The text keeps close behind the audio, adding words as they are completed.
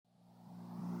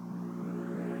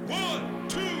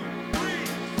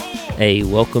Hey,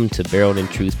 welcome to Barreled in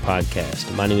Truth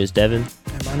podcast. My name is Devin.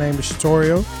 And my name is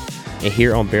Shatorio. And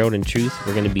here on Barreled in Truth,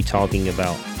 we're going to be talking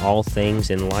about all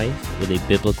things in life with a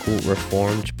biblical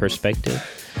reformed perspective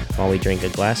while we drink a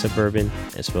glass of bourbon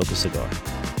and smoke a cigar.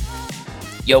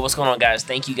 Yo, what's going on, guys?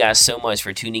 Thank you guys so much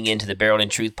for tuning in to the Barreled in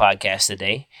Truth podcast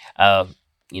today.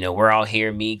 We're all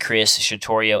here, me, Chris,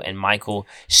 Shatorio, and Michael.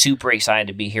 Super excited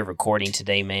to be here recording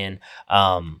today, man.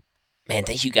 Man,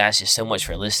 thank you guys just so much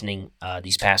for listening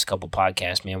these past couple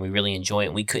podcasts, man. We really enjoy it,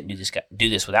 and we couldn't do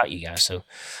this without you guys. So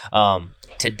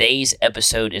today's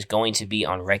episode is going to be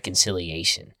on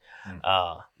reconciliation.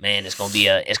 Man, it's gonna be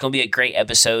a great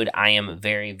episode. I am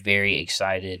very, very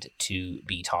excited to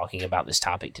be talking about this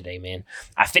topic today, man.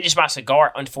 I finished my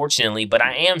cigar, unfortunately, but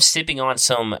I am sipping on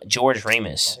some George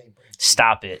Ramos.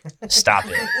 Stop it.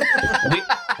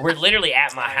 We're literally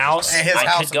at my house.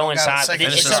 I could go inside, but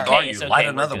it's okay. It's okay. Light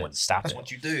another one. Stop That's it. what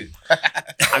you do.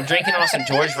 I'm drinking on some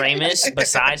George Ramos,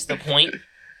 besides the point.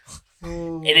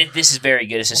 And this is very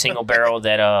good. It's a single barrel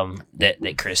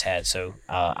that Chris had. So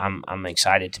I'm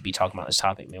excited to be talking about this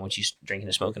topic, man. What you drinking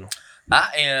and smoking on?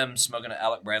 I am smoking an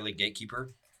Alec Bradley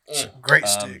Gatekeeper. Great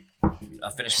stick.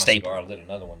 I finished my Staple. cigar. I lit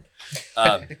another one.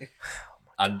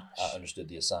 I understood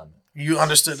the assignment. You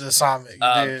understood the assignment. You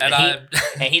did.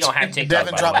 And he don't have TikTok.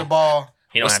 Devin by dropped the the ball.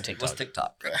 He don't have TikTok. What's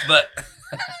TikTok? But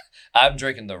I'm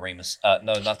drinking the Remus.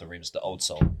 No, not the Remus. The Old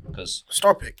Soul, because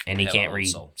Store pick. And he Yeah, can't Old read.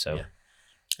 Soul. So Yeah.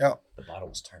 Yep. The bottle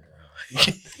was turned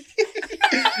around.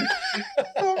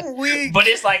 But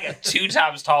it's like 2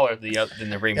 times taller than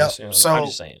the Remus. Yep. So I'm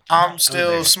just saying. I'm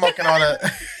still smoking on a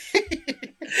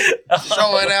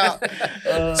showing out.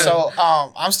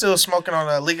 I'm still smoking on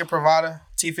a Liga Privada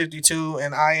T52,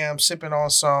 and I am sipping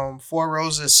on some Four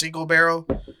Roses single barrel.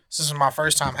 This is my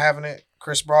first time having it.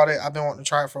 Chris brought it. I've been wanting to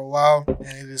try it for a while, and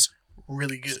it is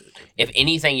really good. If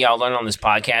anything y'all learn on this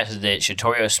podcast is that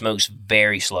Shatorio smokes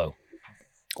very slow.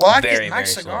 Well, I Very, get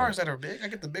nice very cigars that are big. I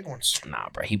get the big ones. Nah,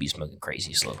 bro, he be smoking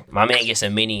crazy slow. My man gets a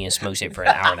mini and smokes it for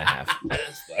an hour and a half.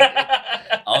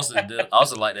 Austin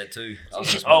like that too.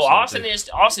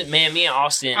 Austin, man, me and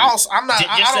Austin. I'm not.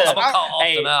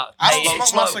 I don't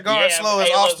smoke my cigar as slow as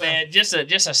Austin. Look, man,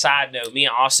 just a side note. Me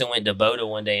and Austin went to Boda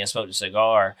one day and smoked a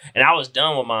cigar, and I was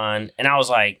done with mine, and I was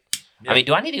like, Yeah. I mean,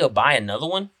 do I need to go buy another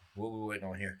one? What we waiting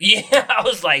on here? Yeah, I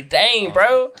was like, dang,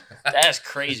 bro, that's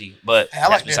crazy. But Hey, I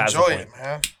like that's to besides the enjoy point. it,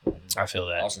 man. I feel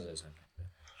that. Austin does.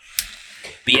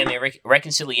 But yeah, man,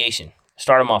 reconciliation.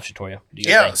 Start them off, Shatorio. Do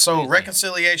your Yeah, thing. so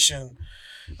reconciliation.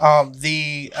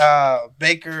 The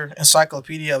Baker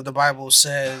Encyclopedia of the Bible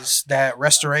says that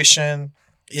restoration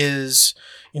is,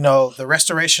 the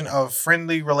restoration of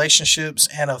friendly relationships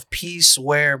and of peace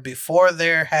where before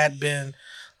there had been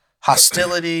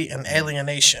hostility and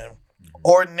alienation.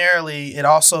 Ordinarily, it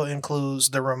also includes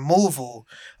the removal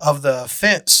of the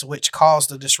offense which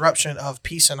caused the disruption of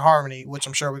peace and harmony, which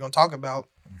I'm sure we're going to talk about.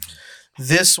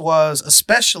 This was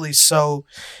especially so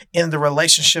in the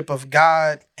relationship of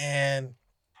God and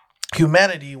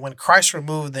humanity when Christ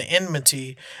removed the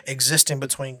enmity existing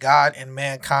between God and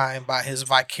mankind by his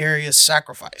vicarious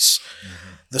sacrifice.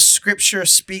 Mm-hmm. The scripture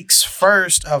speaks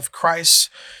first of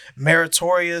Christ's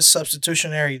meritorious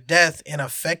substitutionary death in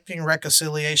effecting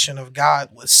reconciliation of God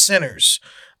with sinners,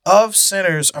 of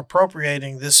sinners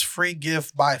appropriating this free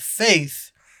gift by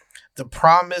faith, the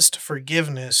promised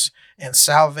forgiveness and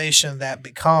salvation that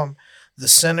become the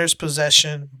sinner's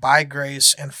possession by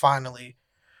grace, and finally,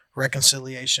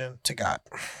 reconciliation to God.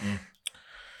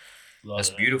 That's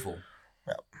beautiful.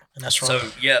 Yep. And that's So,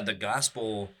 the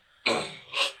gospel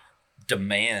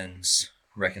demands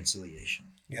reconciliation.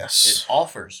 Yes. It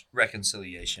offers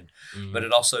reconciliation, but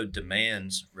it also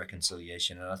demands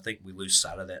reconciliation. And I think we lose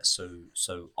sight of that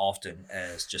so often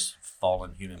as just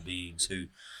fallen human beings who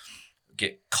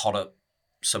get caught up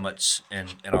so much in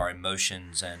our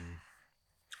emotions and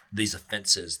these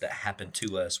offenses that happen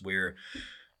to us, where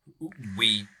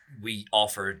we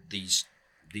offer these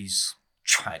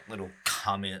trite little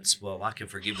comments. Well, I can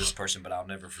forgive this person, but I'll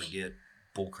never forget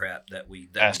bullcrap that we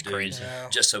do. Crazy. Yeah.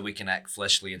 Just so we can act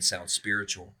fleshly and sound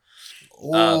spiritual.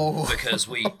 Ooh. Because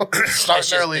we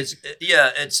Starting early. It's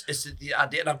the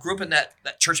idea. And I grew up in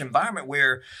that church environment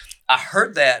where I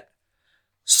heard that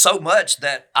so much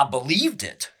that I believed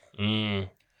it.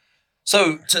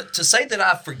 So to say that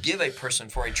I forgive a person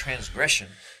for a transgression,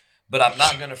 but I'm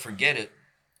not going to forget it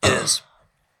is,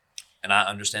 and I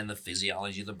understand the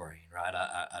physiology of the brain, right?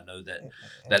 I know that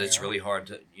it's really hard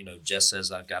to, Jess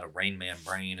says I've got a Rain Man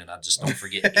brain and I just don't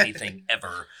forget anything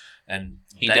ever. And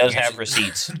he does have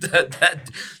receipts.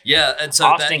 And so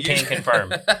Austin can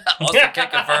confirm. Austin can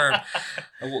confirm.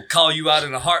 I will call you out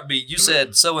in a heartbeat. You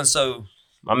said so and so.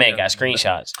 My man got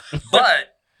screenshots.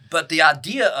 But the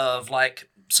idea of like,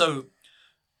 so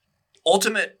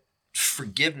ultimate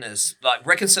forgiveness, like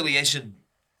reconciliation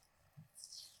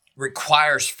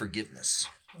requires forgiveness.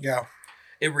 Yeah.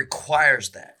 It requires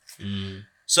that. Mm.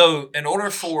 So in order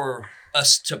for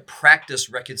us to practice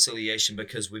reconciliation,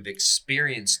 because we've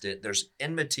experienced it, there's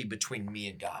enmity between me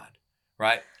and God,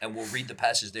 right? And we'll read the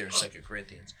passage there in 2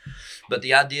 Corinthians. But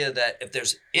the idea that if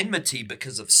there's enmity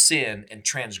because of sin and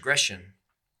transgression,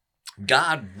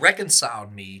 God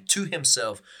reconciled me to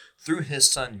himself through his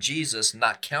son Jesus,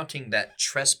 not counting that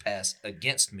trespass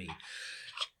against me.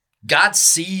 God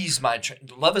sees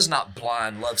love is not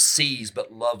blind, love sees,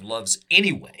 but love loves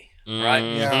anyway, right?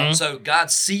 Yeah. So God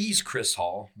sees Chris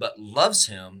Hall, but loves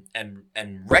him and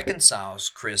reconciles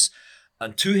Chris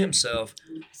unto himself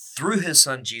through his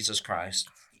son Jesus Christ,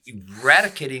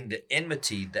 eradicating the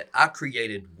enmity that I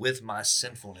created with my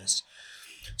sinfulness.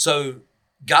 So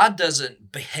God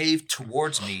doesn't behave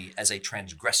towards me as a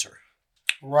transgressor.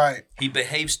 Right. He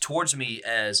behaves towards me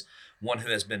as one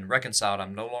who has been reconciled.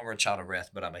 I'm no longer a child of wrath,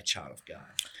 but I'm a child of God.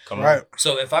 Come Right.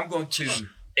 So if I'm going to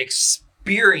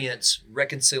experience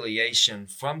reconciliation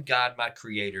from God, my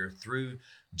creator, through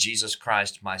Jesus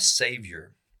Christ, my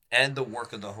savior, and the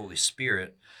work of the Holy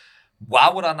Spirit, why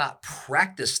would I not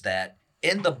practice that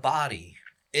in the body,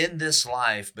 in this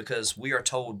life? Because we are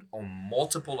told on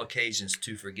multiple occasions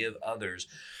to forgive others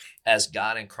as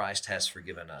God in Christ has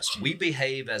forgiven us. We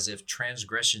behave as if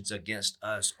transgressions against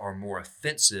us are more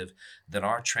offensive than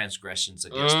our transgressions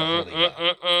against the Holy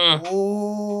God.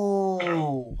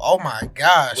 Ooh. Oh my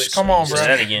gosh. Which- Come on, Say bro.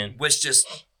 that again. Which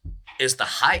just is the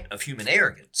height of human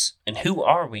arrogance. And who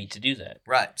are we to do that?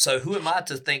 Right. So who am I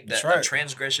to think that That's right. a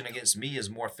transgression against me is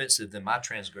more offensive than my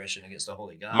transgression against the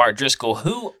Holy God? Mark Driscoll,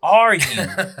 who are you?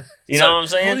 You know what I'm Who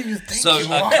saying? do you think So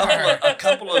you a are?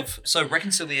 couple of so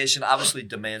reconciliation obviously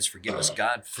demands forgiveness.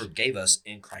 God forgave us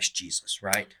in Christ Jesus,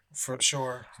 right? For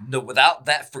sure. No, without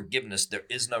that forgiveness, there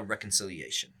is no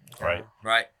reconciliation, Right.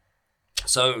 right?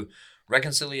 So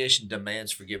reconciliation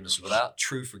demands forgiveness. Without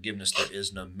true forgiveness, there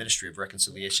is no ministry of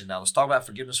reconciliation. Now let's talk about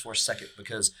forgiveness for a second,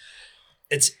 because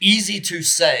it's easy to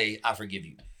say, I forgive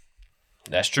you.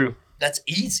 That's true. That's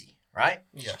easy, right?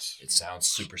 Yes. It sounds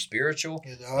super spiritual.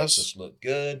 It Makes does. us look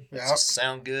good. Makes Yep. us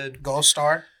sound good. Gold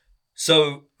star.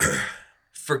 So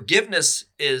forgiveness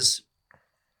is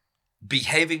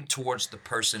behaving towards the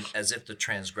person as if the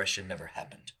transgression never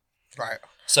happened. Right.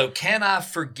 So can I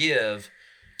forgive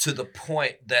to the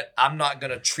point that I'm not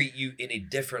going to treat you any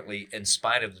differently in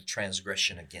spite of the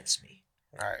transgression against me?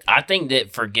 Right. I think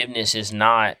that forgiveness is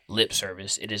not lip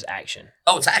service; it is action.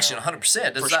 Oh, it's action,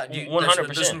 100%. That's For not,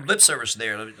 100%. There's no lip service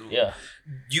there. Yeah.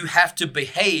 You have to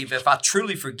behave. If I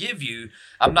truly forgive you,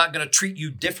 I'm not going to treat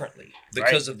you differently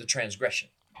because of the transgression.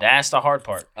 That's the hard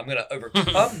part. I'm going to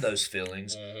overcome those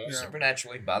feelings Yeah.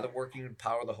 supernaturally by the working and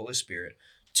power of the Holy Spirit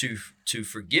to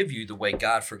forgive you the way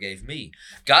God forgave me.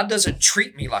 God doesn't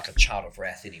treat me like a child of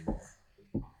wrath anymore.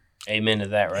 Amen to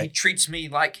that, He right? treats me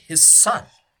like his son.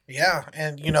 Yeah.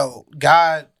 And,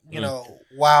 God, Mm.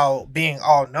 while being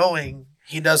all knowing,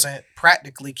 he doesn't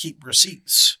practically keep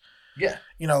receipts. Yeah.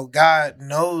 God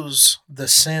knows the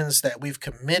sins that we've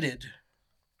committed,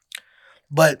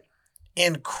 but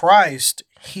in Christ,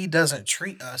 he doesn't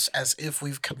treat us as if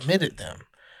we've committed them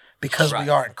because Right. we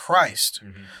are in Christ.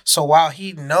 Mhm. So while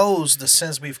he knows the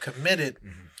sins we've committed,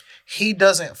 Mhm. he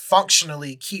doesn't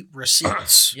functionally keep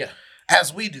receipts Yeah.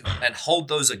 as we do. And hold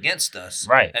those against us.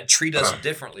 Right. And treat us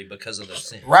differently because of those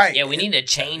sins. Right. Yeah, we need to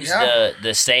change Yeah.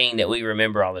 the saying that we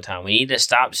remember all the time. We need to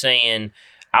stop saying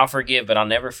 "I'll forgive, but I'll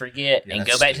never forget," Yeah, and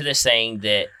go that's back to the saying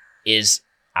that is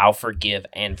 "I'll forgive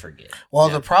and forget." Well,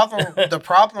 Yeah. the problem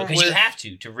Because with you have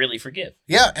to really forgive.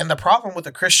 yeah, and the problem with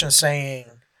the Christian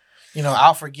saying,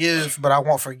 I'll forgive, but I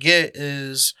won't forget,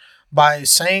 is by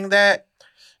saying that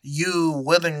you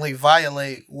willingly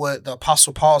violate what the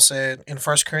Apostle Paul said in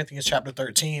 1 Corinthians chapter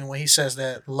 13 when he says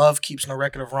that love keeps no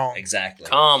record of wrong. Exactly.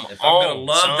 Come If I'm going on, to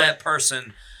love son. that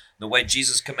person the way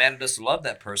Jesus commanded us to love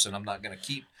that person, I'm not going to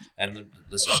keep. And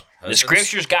listen, The husbands,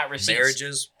 scriptures got receipts.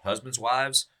 marriages, husbands,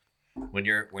 wives, when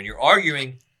you're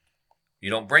arguing, you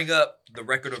don't bring up the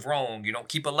record of wrong. You don't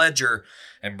keep a ledger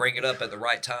and bring it up at the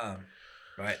right time.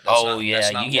 Right? That's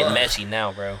not you get love. messy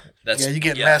now, bro. That's, Yeah, you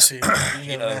get messy. You You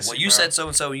get know, messy, well, you bro. said so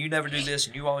and so, and you never do this,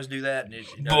 and you always do that,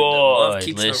 and Boy, love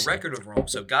keeps listen. no record of wrong.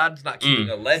 So God's not keeping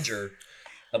a ledger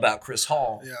about Chris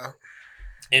Hall Yeah.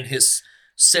 and his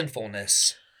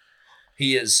sinfulness.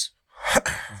 He is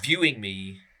viewing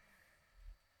me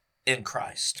in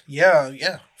Christ.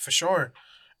 Yeah, for sure.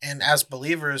 And as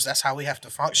believers, that's how we have to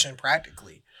function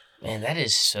practically. Man, that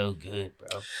is so good,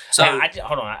 bro. So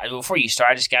Hold on. Before you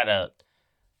start, I just got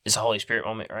it's a Holy Spirit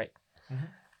moment, right? Mhm.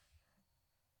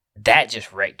 that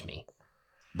just wrecked me,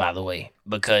 by the way,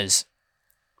 because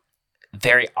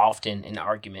very often in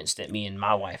arguments that me and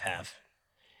my wife have,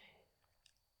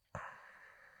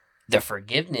 the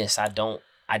forgiveness, I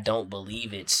don't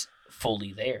believe it's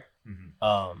fully there.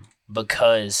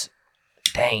 Because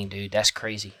dang, dude, that's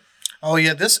crazy. Oh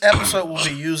yeah, this episode will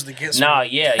be used against me.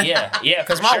 Yeah.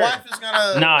 Because my wife is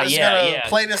gonna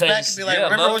play this back and be like,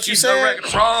 "Remember what you said?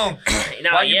 Wrong.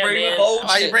 Why you bringing up old shit?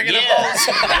 Why you bringing up old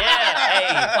shit?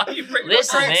 Why you bringing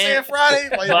Listen, up man. Saying Friday?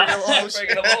 Why you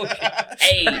bringing up old shit?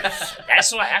 Hey,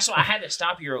 that's why I had to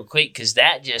stop you real quick, because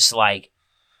that just like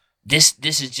this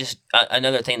is just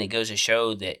another thing that goes to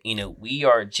show that, we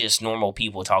are just normal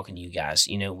people talking to you guys.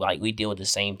 Like, we deal with the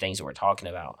same things that we're talking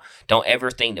about. Don't ever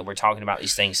think that we're talking about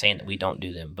these things saying that we don't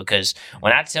do them, because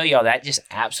when I tell y'all, that just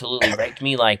absolutely wrecked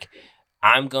me. Like,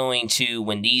 I'm going to,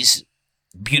 when these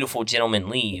beautiful gentlemen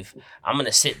leave, I'm going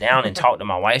to sit down and talk to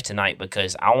my wife tonight,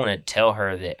 because I want to tell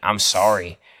her that I'm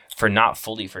sorry for not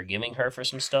fully forgiving her for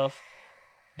some stuff,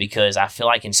 because I feel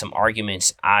like in some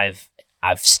arguments I've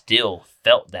still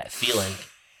felt that feeling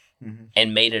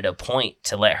and made it a point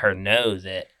to let her know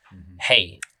that,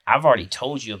 hey, I've already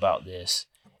told you about this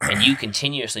and you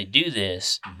continuously do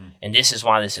this and this is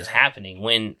why this is happening.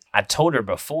 When I told her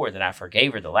before that I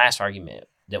forgave her the last argument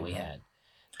that we had.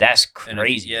 That's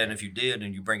crazy. And if you did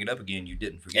and you bring it up again, you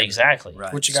didn't forget. Exactly.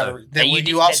 Right. Which you got to.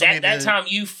 That time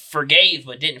you forgave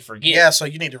but didn't forget. Yeah, so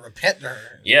you need to repent to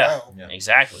her. Yeah,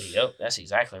 exactly. Yep, that's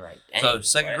exactly right. Dang,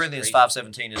 so 2 Corinthians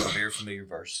 5:17 is a very familiar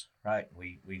verse, right?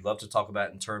 We love to talk about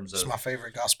it in terms of. It's my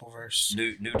favorite gospel verse.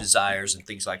 New desires and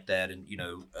things like that, and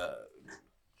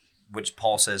which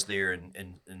Paul says there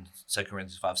in 2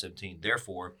 Corinthians 5:17.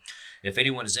 Therefore, if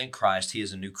anyone is in Christ, he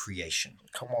is a new creation.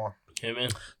 Come on. Amen.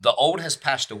 The old has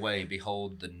passed away.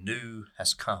 Behold, the new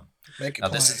has come. Now,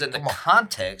 this is in the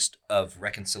context of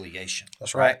reconciliation.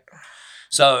 That's right.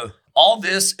 So all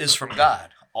this is from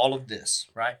God. All of this,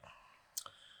 right?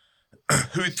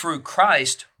 Who through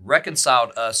Christ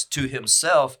reconciled us to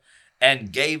himself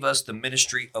and gave us the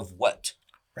ministry of what?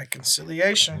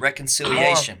 Reconciliation.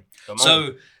 Reconciliation. Come on.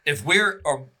 So if we're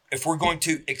going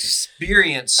to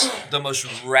experience the most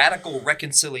radical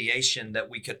reconciliation that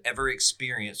we could ever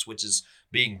experience, which is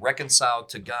being reconciled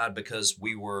to God because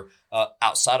we were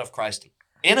outside of Christ,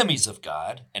 enemies of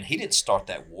God, and he didn't start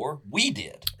that war, we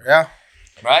did. Yeah.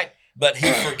 Right? But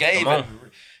he forgave and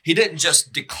he didn't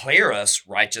just declare us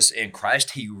righteous in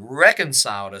Christ. He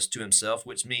reconciled us to himself,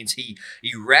 which means he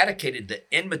eradicated the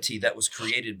enmity that was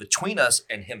created between us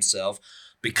and himself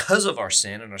because of our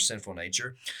sin and our sinful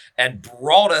nature, and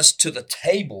brought us to the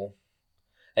table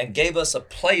and gave us a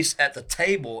place at the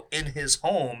table in his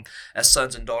home as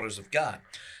sons and daughters of God.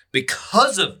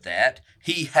 Because of that,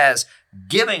 he has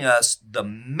given us the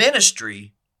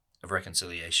ministry of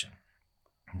reconciliation.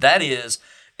 That is,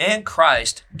 in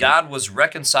Christ, God was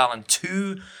reconciling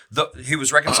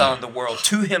the world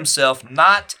to himself,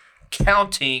 not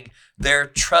counting their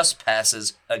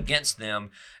trespasses against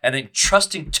them, and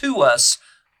entrusting to us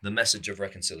the message of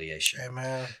reconciliation.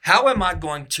 Amen. How am I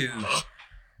going to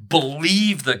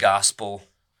believe the gospel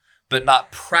but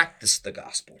not practice the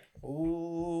gospel?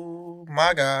 Ooh,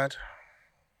 my God.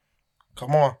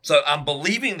 Come on. So I'm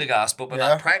believing the gospel but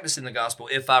not practicing the gospel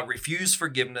if I refuse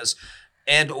forgiveness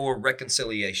and or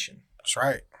reconciliation. That's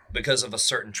right. Because of a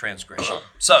certain transgression.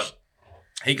 So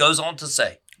he goes on to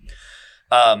say,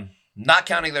 not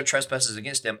counting their trespasses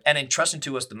against them, and entrusting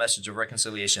to us the message of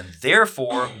reconciliation.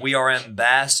 Therefore, we are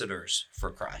ambassadors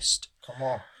for Christ. Come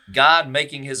on. God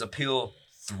making his appeal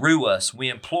through us. We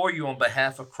implore you on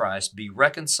behalf of Christ, be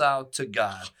reconciled to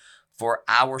God for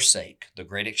our sake, the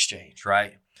great exchange,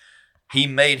 right? He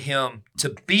made him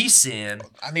to be sin.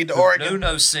 I need the who Oregon. knew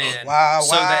no sin. Wow,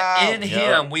 so that in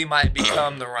him we might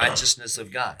become the righteousness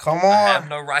of God. Come on. I have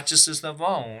no righteousness of my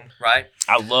own, right?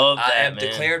 I love that, I am man.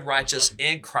 declared righteous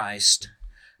in Christ.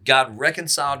 God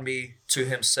reconciled me to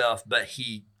himself, but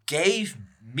he gave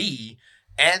me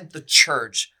and the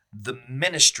church the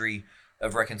ministry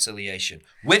of reconciliation,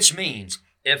 which means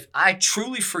if I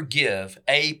truly forgive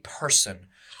a person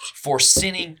for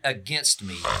sinning against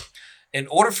me, in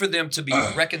order for them to be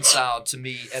reconciled to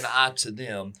me and I to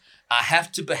them, I have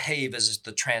to behave as if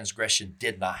the transgression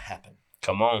did not happen.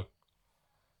 Come on.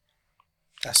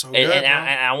 That's so good. And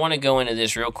I want to go into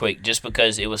this real quick, just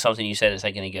because it was something you said a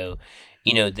second ago,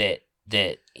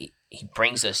 that he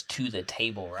brings us to the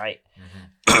table, right?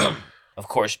 Mm-hmm. Of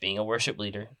course, being a worship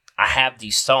leader, I have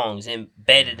these songs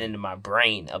embedded into my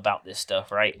brain about this stuff,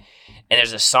 right? And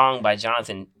there's a song by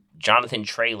Jonathan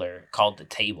Traylor called "The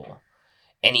Table."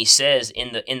 And he says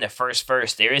in the first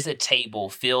verse, there is a table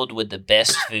filled with the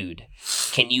best food.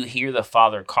 Can you hear the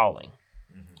Father calling?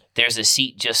 There's a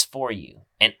seat just for you.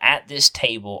 And at this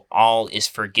table, all is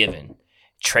forgiven.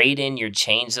 Trade in your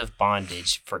chains of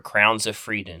bondage for crowns of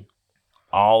freedom.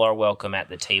 All are welcome at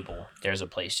the table. There's a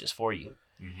place just for you.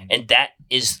 Mm-hmm. And that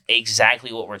is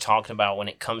exactly what we're talking about when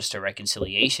it comes to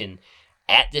reconciliation.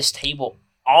 At this table,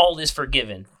 all is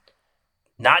forgiven.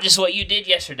 Not just what you did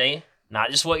yesterday,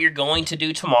 not just what you're going to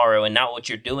do tomorrow, and not what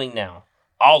you're doing now.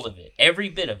 All of it, every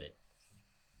bit of it.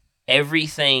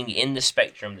 Everything in the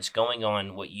spectrum that's going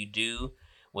on, what you do,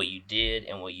 what you did,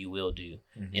 and what you will do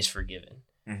is forgiven.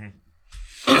 Mm-hmm.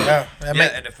 Yeah,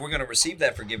 and if we're going to receive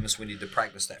that forgiveness, we need to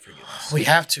practice that forgiveness. We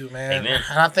have to, man. Amen.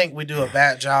 And I think we do a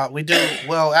bad job. We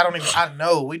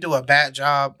know we do a bad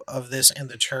job of this in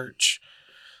the church.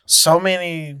 There's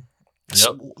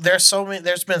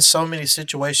been so many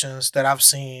situations that I've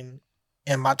seen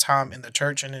in my time in the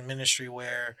church and in ministry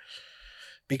where,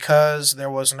 because there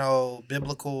was no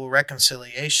biblical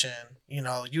reconciliation,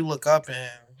 you look up and,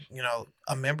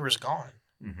 a member is gone.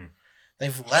 Mm-hmm.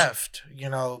 They've left,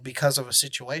 because of a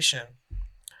situation.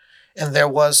 And there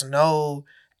was no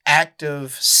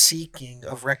active seeking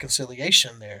of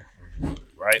reconciliation there.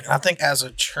 Right. And I think as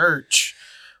a church,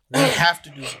 we have to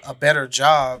do a better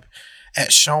job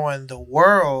at showing the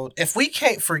world. If we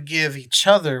can't forgive each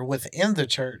other within the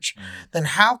church, then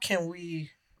how can we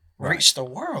reach the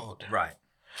world? Right.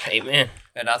 Amen.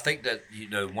 And I think that,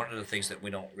 one of the things that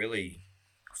we don't really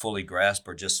fully grasp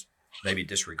or just maybe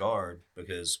disregard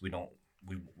because we want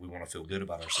to feel good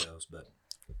about ourselves, but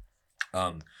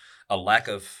a lack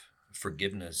of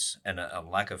forgiveness and a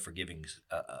lack of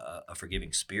a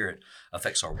forgiving spirit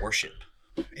affects our worship.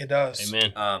 It does.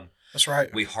 Amen. That's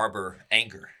right. We harbor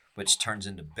anger, which turns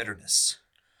into bitterness,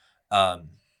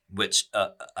 which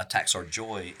attacks our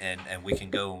joy, and we can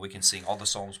go and we can sing all the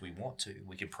songs we want to.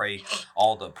 We can pray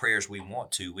all the prayers we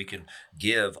want to. We can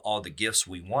give all the gifts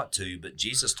we want to. But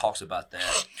Jesus talks about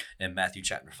that in Matthew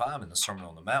chapter 5 in the Sermon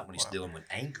on the Mount when he's dealing with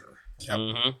anger. Yep.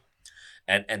 Mm-hmm.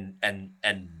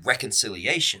 And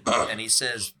reconciliation. And he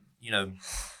says, you've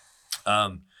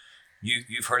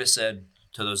heard it said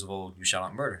to those of old, you shall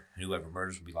not murder. And whoever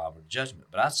murders will be liable to judgment.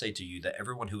 But I say to you that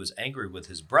everyone who is angry with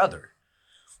his brother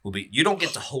you don't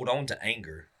get to hold on to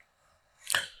anger.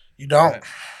 You don't. Right?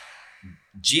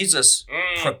 Jesus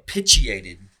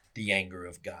propitiated the anger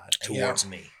of God towards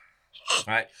me.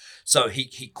 Right? So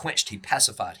he quenched, he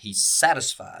pacified, he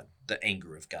satisfied the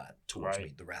anger of God towards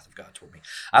me, the wrath of God toward me.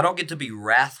 I don't get to be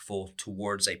wrathful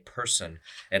towards a person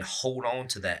and hold on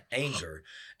to that anger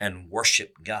and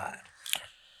worship God.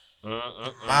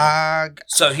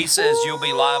 So he says you'll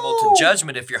be liable to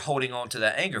judgment if you're holding on to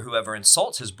that anger. Whoever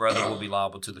insults his brother will be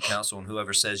liable to the council, and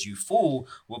whoever says you fool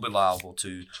will be liable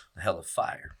to the hell of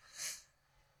fire.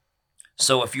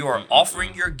 So if you are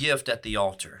offering your gift at the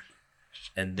altar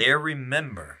and there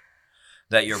remember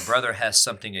that your brother has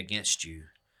something against you,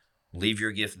 leave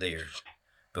your gift there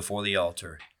before the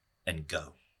altar and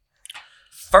go.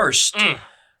 First,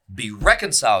 be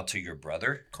reconciled to your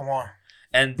brother. Come on.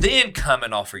 And then come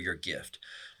and offer your gift.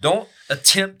 Don't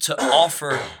attempt to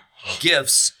offer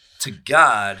gifts to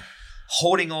God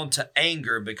holding on to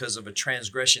anger because of a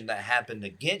transgression that happened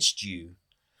against you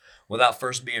without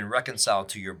first being reconciled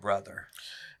to your brother.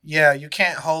 Yeah, you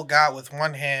can't hold God with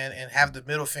one hand and have the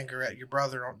middle finger at your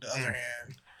brother on the other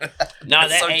hand. No,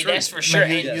 that's for sure.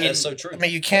 That's so true. I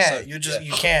mean, you can't. You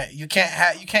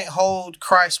can't hold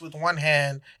Christ with one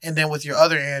hand and then with your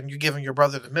other hand you're giving your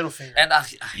brother the middle finger. And I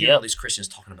hear all these Christians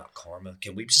talking about karma.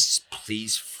 Can we just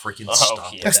please freaking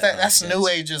stop? Yeah. That's New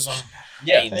Ageism.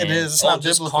 Yeah, it is. It's not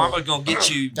biblical. Karma gonna get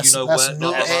you. That's what?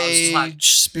 New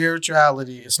Age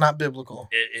spirituality. It's not biblical.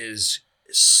 It is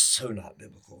so not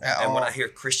biblical. And when I hear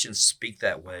Christians speak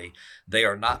that way, they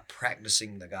are not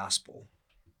practicing the gospel.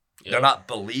 Yep. They're not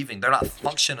believing. They're not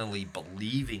functionally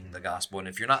believing the gospel. And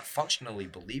if you're not functionally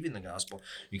believing the gospel,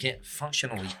 you can't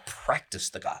functionally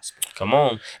practice the gospel. Come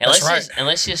on. And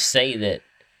let's just say that,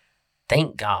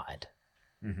 thank God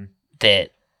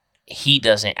that he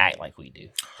doesn't act like we do.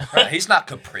 Right. He's not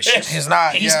capricious. He's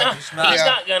not going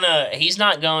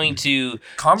to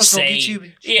Karma's say, gonna get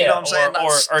you. You know what I'm saying?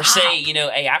 Or say,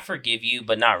 stop. Hey, I forgive you,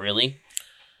 but not really.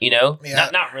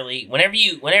 Not really. Whenever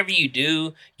you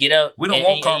do get up, we don't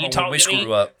want karma when we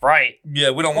screw up, right? Yeah,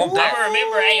 we don't want that. I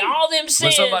remember, all them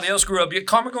sins. When somebody else screw up,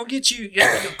 karma gonna get you.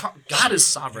 Yeah, God is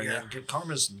sovereign. Yeah.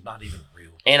 Karma's not even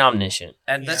real and omniscient.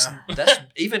 And that's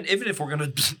even if we're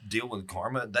gonna deal with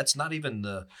karma, that's not even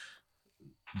the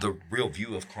real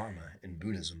view of karma in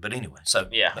Buddhism. But anyway, so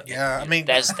I mean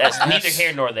that's neither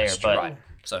here nor there. But right.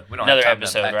 So we don't another have time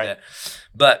episode, to unpack right? that.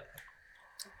 But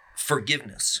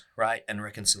forgiveness, right, and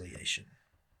reconciliation.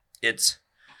 It's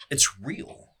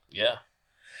real. Yeah.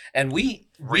 And we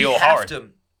real have hard.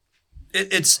 to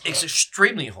It's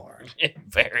extremely hard.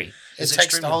 Very. It It's takes the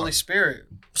extremely Holy hard. Spirit.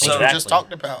 So- So we just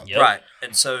talked about. Yep. Right.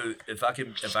 And so if I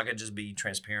can just be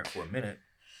transparent for a minute,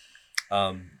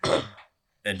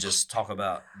 and just talk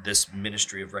about this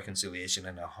ministry of reconciliation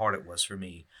and how hard it was for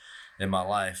me in my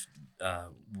life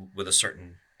with a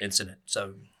certain incident.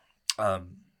 So I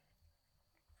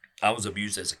was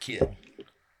abused as a kid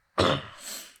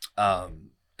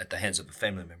at the hands of a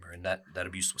family member, and that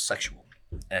abuse was sexual,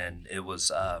 and it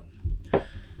was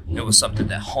something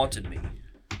that haunted me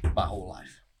my whole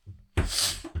life.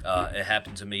 It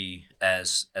happened to me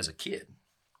as a kid.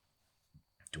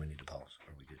 Do we need to pause?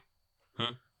 Are we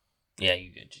good? Yeah,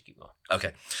 you good. Just keep going.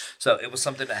 Okay. So it was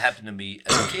something that happened to me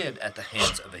as a kid at the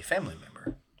hands of a family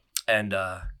member. And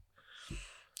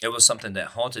it was something that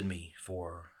haunted me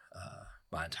for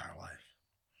my entire life.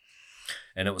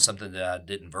 And it was something that I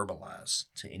didn't verbalize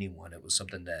to anyone. It was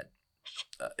something that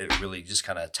it really just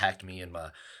kind of attacked me in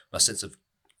my sense of,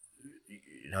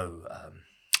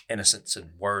 innocence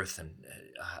and worth. And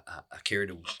I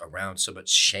carried around so much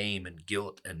shame and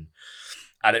guilt, and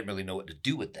I didn't really know what to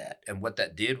do with that. And what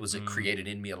that did was it created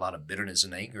in me a lot of bitterness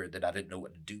and anger that I didn't know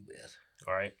what to do with.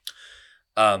 All right.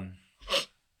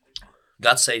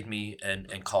 God saved me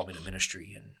and called me to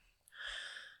ministry.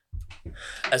 And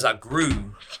as I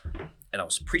grew and I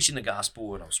was preaching the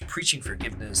gospel and I was preaching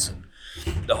forgiveness, and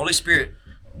the Holy Spirit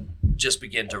just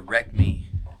began to wreck me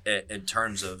in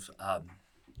terms of,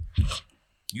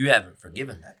 you haven't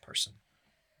forgiven that person.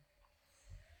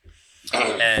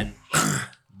 And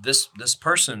this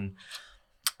person,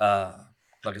 like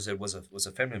I said, was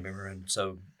a family member. And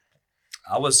so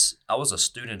I was a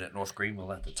student at North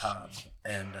Greenville at the time,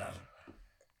 and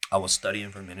I was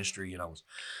studying for ministry, and I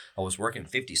was working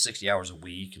 50, 60 hours a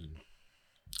week and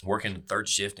working the third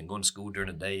shift and going to school during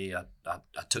the day. I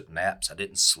took naps. I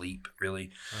didn't sleep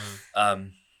really.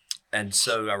 And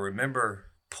so I remember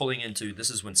pulling into, this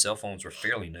is when cell phones were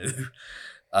fairly new.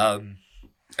 And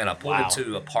I pulled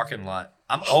into a parking lot.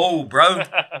 I'm old, bro.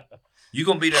 You're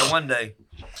going to be there one day.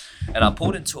 And I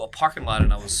pulled into a parking lot,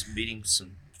 and I was meeting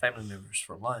some family members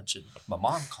for lunch, and my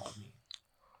mom called me.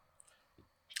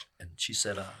 And she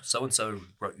said, so-and-so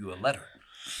wrote you a letter.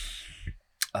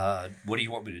 What do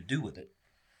you want me to do with it?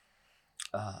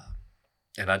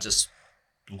 And I just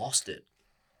lost it.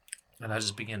 And I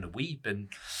just began to weep. And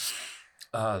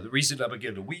the reason I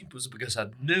began to weep was because I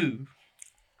knew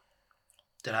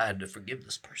that I had to forgive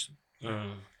this person.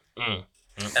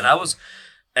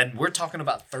 And we're talking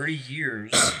about 30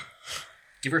 years,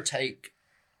 give or take,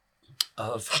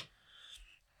 of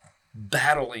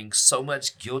battling so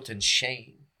much guilt and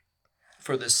shame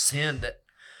for this sin that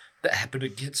happened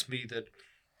against me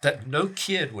that no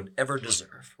kid would ever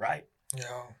deserve, right?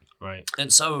 Yeah. Right.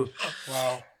 And so,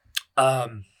 Wow.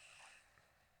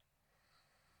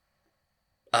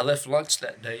 I left lunch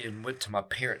that day and went to my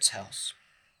parents' house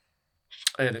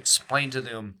and explained to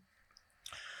them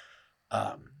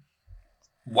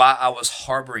why I was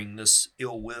harboring this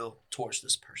ill will towards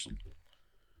this person.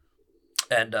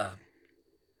 And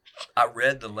I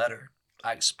read the letter.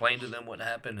 I explained to them what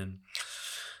happened, and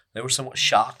they were somewhat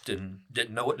shocked and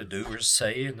didn't know what to do or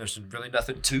say, and there's really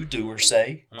nothing to do or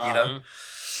say, you know.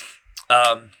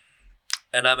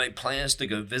 And I made plans to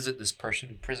go visit this person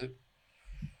in prison.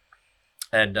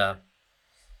 And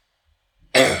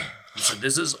so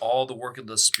this is all the work of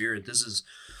the Spirit.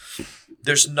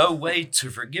 There's no way to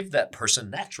forgive that person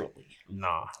naturally.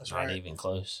 Nah, That's not right. even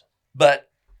close. But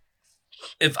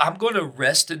if I'm going to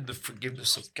rest in the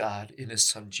forgiveness of God in His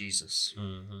Son Jesus,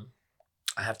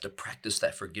 I have to practice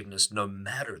that forgiveness no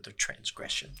matter the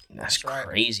transgression. That's right.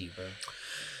 crazy, bro.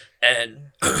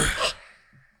 And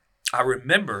I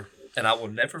remember, and I will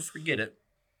never forget it,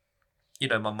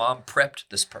 my mom prepped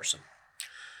this person.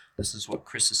 This is what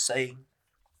Chris is saying.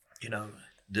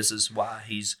 This is why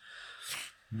he's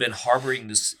been harboring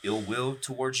this ill will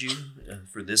towards you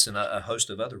for this and a host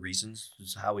of other reasons. This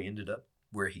is how he ended up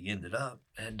where he ended up.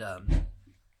 And,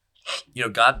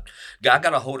 God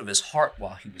got a hold of his heart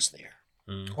while he was there.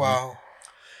 Wow.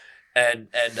 And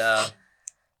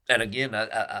again,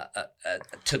 I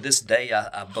to this day,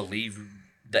 I believe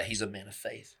that he's a man of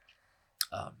faith.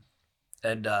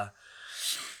 And I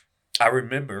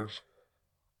remember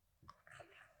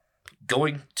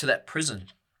going to that prison,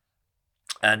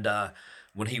 and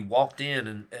when he walked in,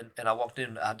 and I walked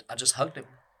in, I just hugged him.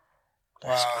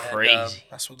 Wow. Crazy.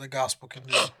 That's what the gospel can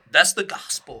do. That's the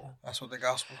gospel. That's what the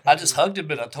gospel can I just do. hugged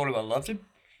him, and I told him I loved him,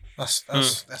 That's and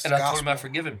the I told gospel. him I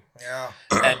forgive him. Yeah.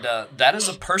 And that is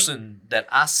a person that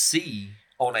I see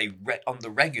on the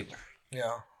regular.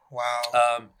 Yeah.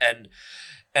 Wow. And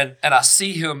I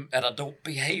see him, and I don't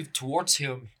behave towards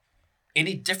him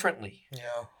any differently.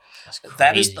 Yeah. That's crazy.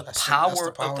 That is the That's power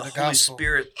the power of the of the Holy gospel.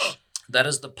 Spirit. That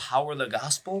is the power of the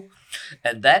gospel.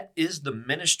 And that is the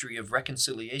ministry of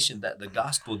reconciliation that the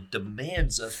gospel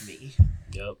demands of me.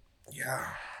 Yep. Yeah.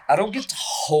 I don't get to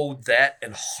hold that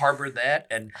and harbor that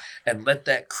and let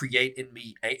that create in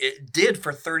me. It did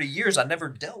for 30 years. I never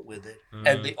dealt with it.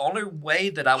 And the only way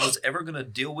that I was ever going to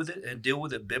deal with it and deal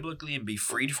with it biblically and be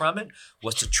freed from it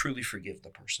was to truly forgive the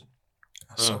person.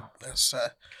 So that's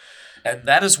And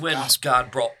that is when Gospel.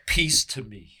 God brought peace to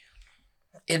me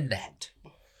in that.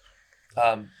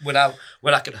 When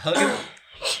I could hug him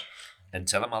and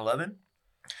tell him I love him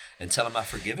and tell him I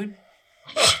forgive him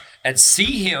and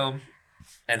see him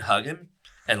and hug him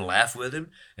and laugh with him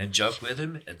and joke with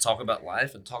him and talk about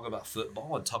life and talk about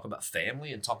football and talk about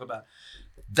family and talk about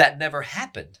that never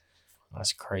happened.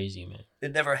 That's crazy, man.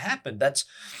 It never happened. That's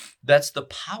the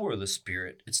power of the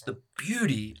Spirit. It's the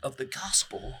beauty of the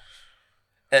gospel.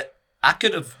 I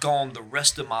could have gone the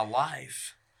rest of my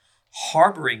life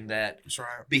harboring that, that's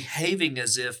right. behaving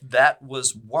as if that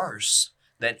was worse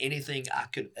than anything I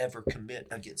could ever commit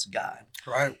against God.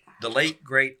 Right. The late,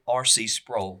 great R.C.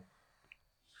 Sproul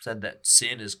said that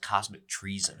sin is cosmic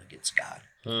treason against God.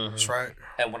 That's right.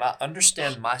 And when I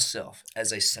understand myself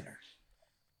as a sinner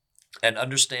and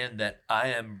understand that I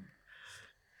am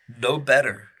no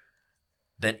better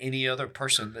than any other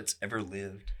person that's ever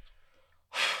lived,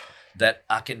 that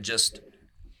I can just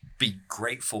be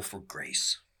grateful for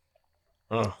grace.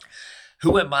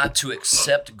 Who am I to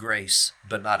accept grace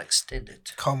but not extend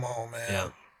it? Come on, man. Yeah.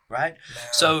 Right? Man.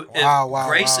 So if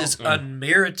grace wow. is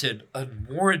unmerited,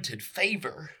 unwarranted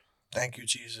favor, Thank you,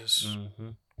 Jesus.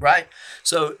 right?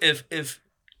 So if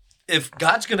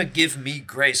God's gonna give me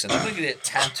grace and I'm gonna get it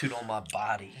tattooed on my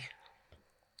body,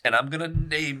 and I'm gonna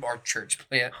name our church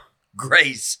plant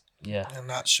Grace, Yeah. And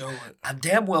not show it. I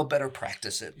damn well better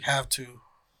practice it. You have to.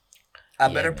 I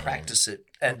Yeah, better man. practice it.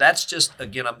 And that's just,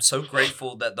 again, I'm so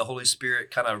grateful that the Holy Spirit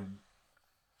kind of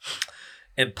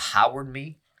empowered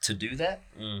me to do that.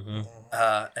 And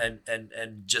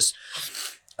just,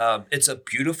 it's a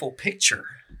beautiful picture.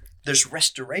 There's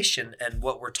restoration, and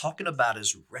what we're talking about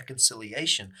is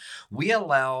reconciliation. We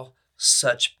allow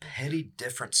such petty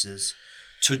differences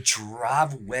to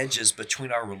drive wedges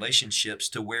between our relationships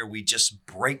to where we just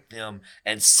break them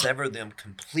and sever them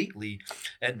completely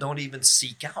and don't even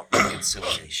seek out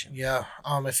reconciliation. Yeah.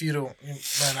 If you don't,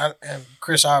 man, and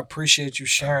Chris, I appreciate you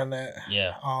sharing that.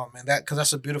 Yeah. And that, because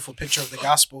that's a beautiful picture of the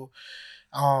gospel.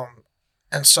 And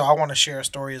so I want to share a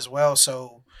story as well.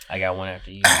 So I got one after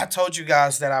you. I told you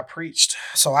guys that I preached.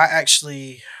 So I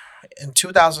actually, in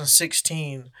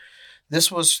 2016, this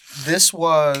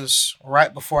was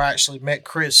right before I actually met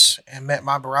Chris and met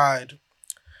my bride.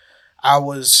 I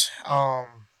was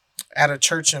at a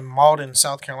church in Malden,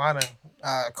 South Carolina,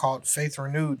 called Faith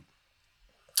Renewed.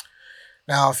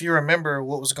 Now, if you remember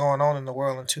what was going on in the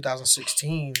world in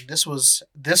 2016, this was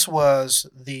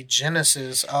the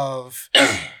genesis of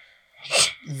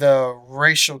the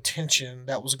racial tension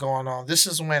that was going on. This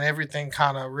is when everything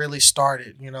kind of really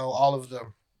started, all of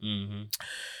the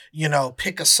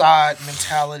pick a side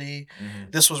mentality.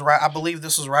 This was right. I believe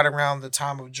this was right around the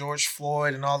time of George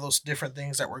Floyd and all those different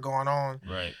things that were going on.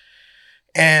 Right.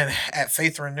 And at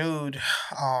Faith Renewed,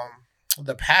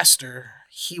 the pastor,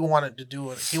 he wanted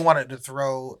to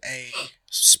throw a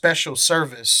special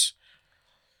service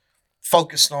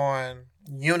focused on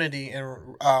unity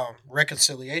and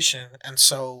reconciliation. And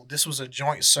so this was a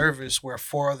joint service where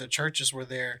 4 other churches were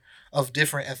there of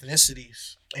different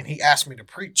ethnicities. And he asked me to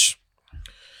preach.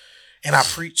 And I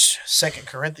preached 2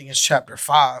 Corinthians chapter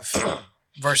 5,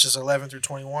 verses 11 through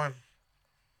 21.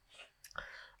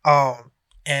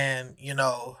 And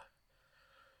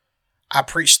I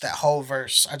preached that whole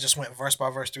verse. I just went verse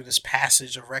by verse through this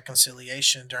passage of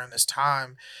reconciliation during this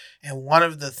time. And one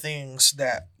of the things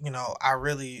that, I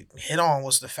really hit on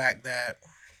was the fact that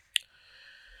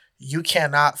you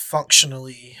cannot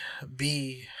functionally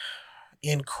be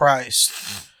in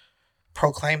Christ,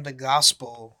 proclaim the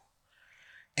gospel,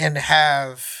 and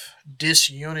have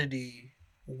disunity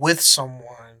with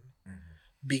someone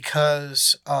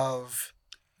because of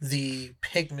the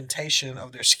pigmentation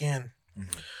of their skin.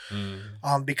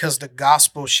 Because the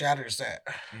gospel shatters that.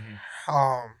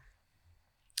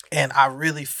 And I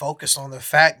really focused on the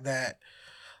fact that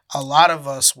a lot of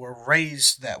us were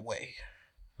raised that way.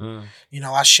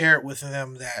 I shared with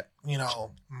them that,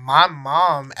 my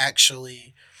mom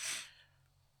actually,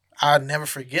 I'll never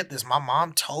forget this. My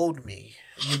mom told me,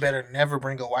 you better never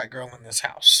bring a white girl in this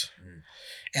house.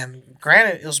 And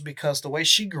granted, it was because the way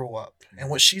she grew up and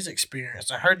what she's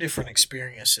experienced and her different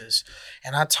experiences.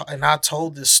 And I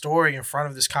told this story in front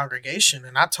of this congregation,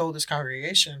 and I told this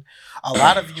congregation, a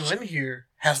lot of you in here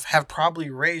have probably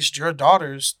raised your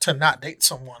daughters to not date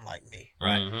someone like me.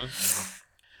 Right. Mm-hmm.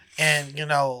 And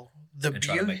the And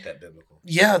try to beauty, make that biblical.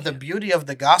 yeah, the beauty of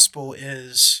the gospel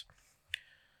is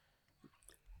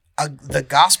the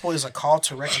gospel is a call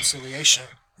to reconciliation.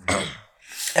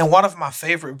 And one of my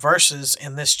favorite verses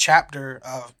in this chapter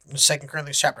of 2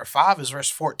 Corinthians chapter 5 is verse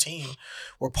 14,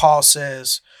 where Paul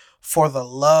says, "For the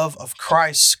love of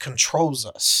Christ controls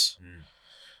us." Mm.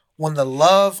 When the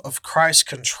love of Christ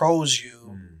controls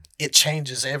you, it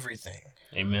changes everything.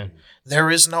 Amen. There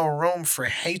is no room for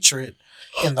hatred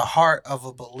in the heart of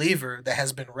a believer that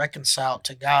has been reconciled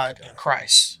to God in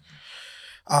Christ.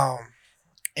 And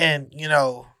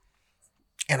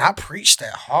I preached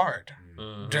that hard.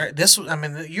 Mm-hmm. This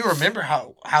was, you remember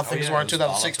how things were in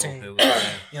 2016.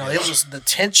 It was, the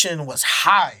tension was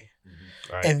high.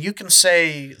 Right. And you can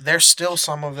say there's still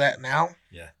some of that now.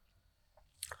 Yeah.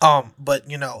 But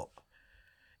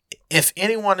if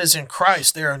anyone is in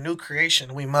Christ, they're a new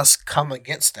creation. We must come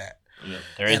against that. Yeah.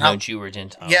 There is no Jew or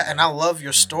Gentile. Yeah, and I love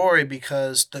your story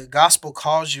because the gospel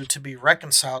calls you to be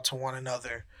reconciled to one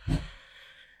another,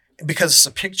 because it's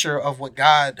a picture of what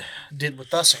God did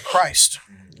with us in Christ.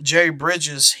 Jerry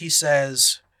Bridges, he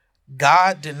says,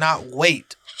 God did not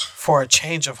wait for a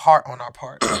change of heart on our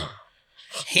part.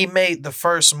 He made the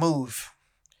first move.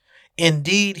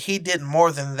 Indeed, he did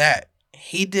more than that.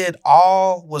 He did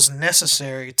all was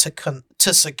necessary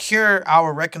to secure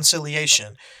our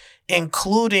reconciliation,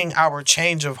 including our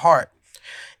change of heart.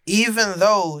 Even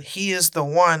though he is the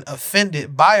one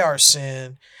offended by our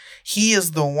sin, he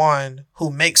is the one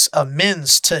who makes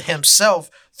amends to himself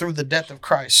through the death of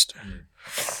Christ.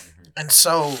 And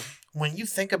so when you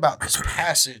think about this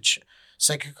passage,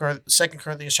 2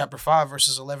 Corinthians chapter 5,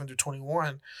 verses 11 to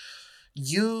 21,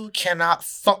 you cannot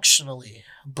functionally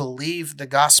believe the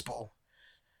gospel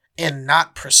and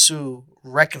not pursue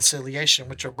reconciliation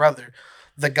with your brother.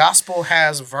 The gospel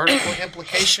has vertical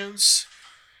implications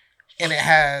and it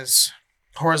has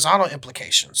horizontal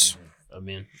implications.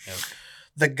 Amen. Yep.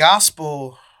 The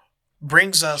gospel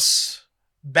brings us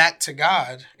back to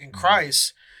God in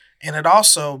Christ, and it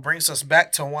also brings us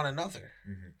back to one another.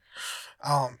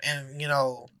 And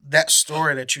that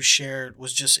story that you shared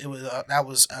was that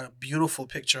was a beautiful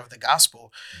picture of the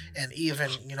gospel. And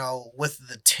even with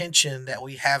the tension that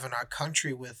we have in our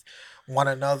country with one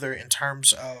another in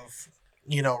terms of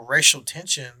racial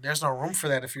tension, there's no room for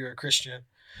that if you're a Christian.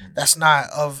 That's not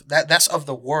of that. That's of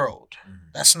the world.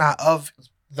 That's not of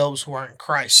those who are in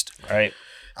Christ. Right.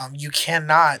 You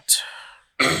cannot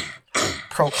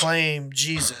proclaim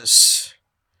Jesus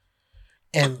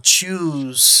and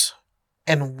choose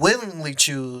and willingly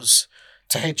choose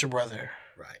to hate your brother,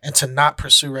 Right. and to not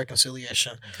pursue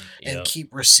reconciliation and Yep.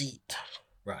 keep receipt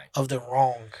Right. of the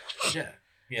wrong, Yeah.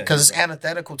 Yeah. because it's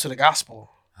antithetical to the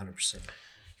gospel. 100%.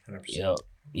 100%. Yep.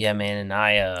 Yeah, man. And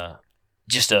I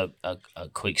just a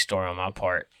quick story on my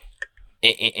part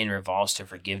in revolves to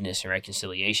forgiveness and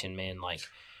reconciliation, man. Like,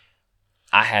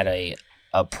 I had a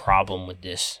problem with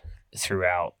this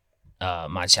throughout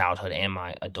my childhood and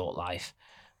my adult life.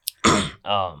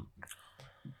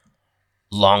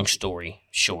 Long story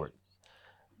short,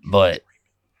 but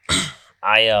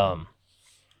I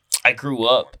grew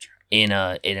up in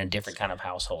a different kind of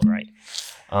household, right?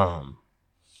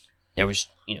 There was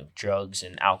drugs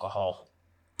and alcohol,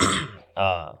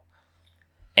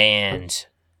 and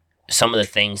some of the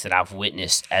things that I've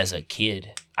witnessed as a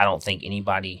kid, I don't think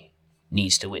anybody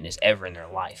needs to witness ever in their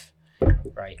life,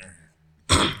 right?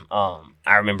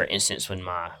 I remember an instance when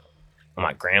my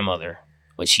grandmother,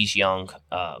 but she's young.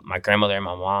 My grandmother and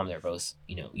my mom, they're both,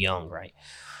 young, right?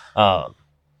 I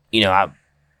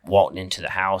walked into the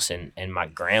house and my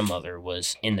grandmother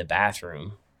was in the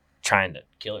bathroom trying to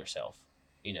kill herself,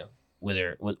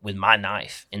 with my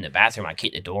knife in the bathroom. I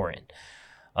kicked the door in.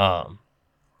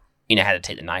 I had to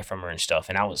take the knife from her and stuff.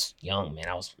 And I was young, man.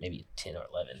 I was maybe 10 or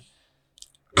 11.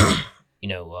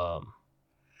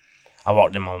 I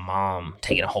walked in my mom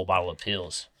taking a whole bottle of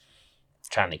pills,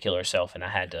 trying to kill herself, and I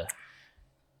had to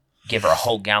give her a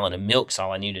whole gallon of milk. That's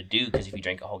all I knew to do, because if you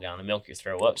drink a whole gallon of milk, you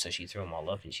throw up. So she threw them all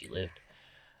up and she lived.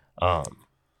 I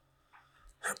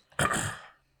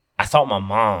thought my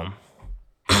mom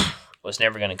was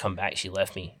never going to come back. She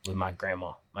left me with my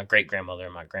grandma, my great-grandmother,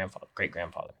 and my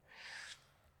great-grandfather.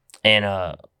 And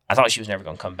I thought she was never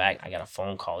going to come back. I got a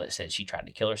phone call that said she tried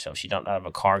to kill herself. She jumped out of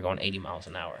a car going 80 miles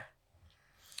an hour.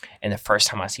 And the first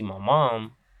time I see my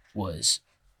mom was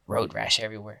road rash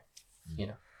everywhere,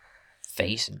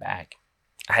 face and back.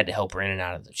 I had to help her in and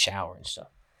out of the shower and stuff.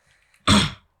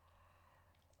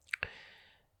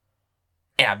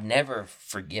 And I've never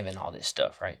forgiven all this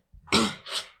stuff, right?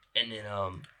 And then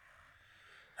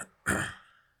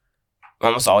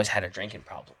Mama's always had a drinking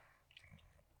problem.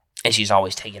 And she's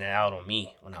always taken it out on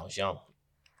me when I was young.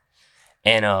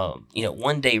 And,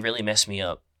 one day really messed me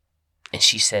up. And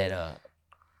she said,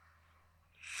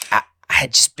 I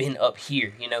had just been up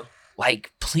here,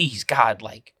 like, please, God,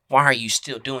 like, why are you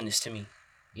still doing this to me?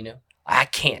 I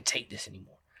can't take this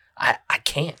anymore. I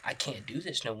can't do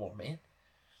this no more, man.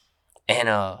 And,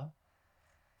 I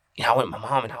went to my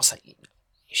mom and I was like,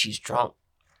 she's drunk.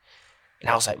 And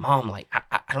I was like, Mom, like,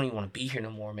 I don't even want to be here no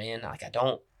more, man. Like, I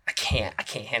can't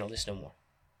handle this no more.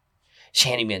 She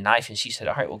handed me a knife and she said,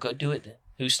 all right, well, go do it then.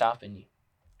 Who's stopping you?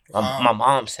 My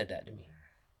mom said that to me.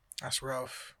 That's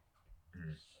rough.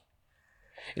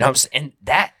 You know what I'm saying? And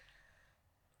that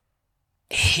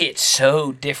hit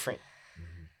so different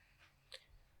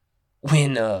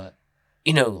when,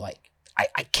 like,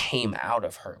 I came out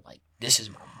of her, like, this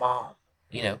is my mom,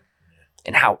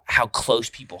 and how close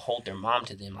people hold their mom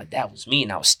to them. Like, that was me,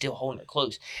 and I was still holding her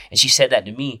close. And she said that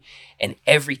to me, and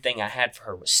everything I had for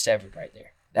her was severed right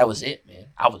there. That was it, man.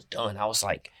 I was done. I was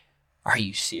like, are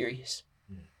you serious?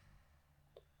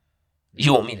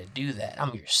 You want me to do that?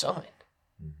 I'm your son.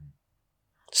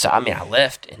 So, I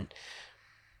left, and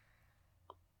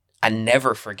I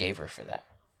never forgave her for that.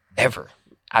 Ever.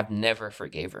 I've never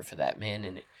forgave her for that, man.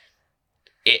 And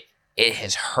it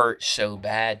has hurt so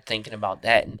bad thinking about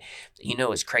that. And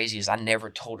what's crazy is I never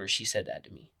told her she said that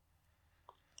to me.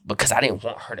 Because I didn't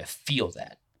want her to feel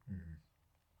that.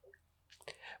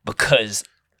 Because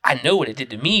I know what it did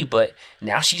to me, but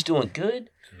now she's doing good.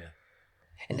 Yeah.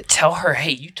 And to tell her,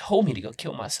 hey, you told me to go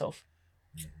kill myself.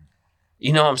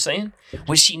 You know what I'm saying?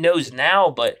 Which she knows now,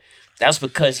 but that's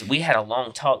because we had a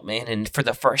long talk, man. And for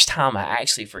the first time, I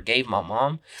actually forgave my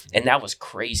mom. And that was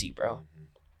crazy, bro.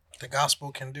 The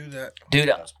gospel can do that.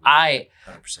 Dude, I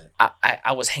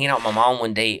was hanging out with my mom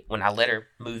one day when I let her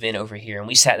move in over here. And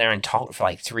we sat there and talked for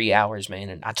like 3 hours, man.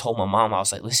 And I told my mom, I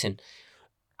was like, listen,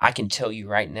 I can tell you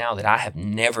right now that I have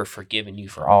never forgiven you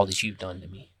for all that you've done to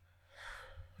me.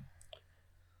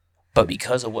 But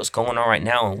because of what's going on right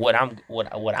now and what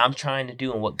I'm trying to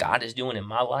do and what God is doing in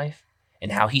my life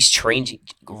and how he's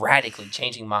radically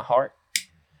changing my heart,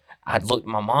 I looked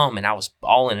at my mom and I was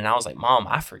bawling and I was like, Mom,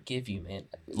 I forgive you, man.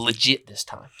 Legit this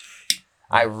time.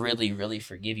 I really, really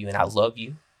forgive you and I love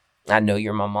you. I know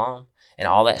you're my mom and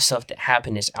all that stuff that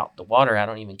happened is out the water. I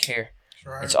don't even care.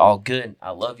 Right. It's all good.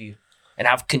 I love you. And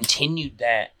I've continued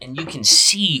that, and you can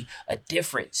see a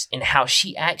difference in how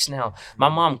she acts now. My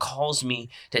mom calls me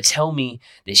to tell me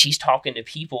that she's talking to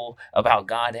people about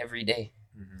God every day.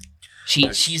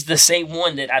 She's the same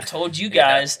one that I told you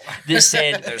guys that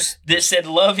said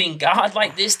loving God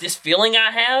like this feeling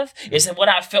I have is what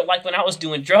I felt like when I was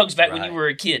doing drugs back when you were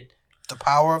a kid. The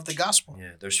power of the gospel.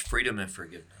 Yeah, there's freedom and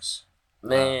forgiveness.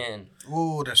 Man.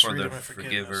 There's for freedom the and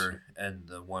forgiveness. forgiver and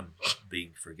the one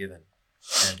being forgiven.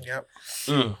 And, yep.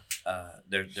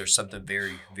 There's something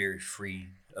very, very free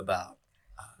about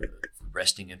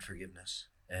resting in forgiveness.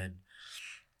 And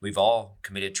we've all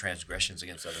committed transgressions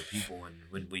against other people, and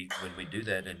when we do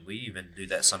that, and we even do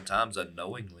that sometimes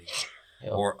unknowingly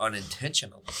or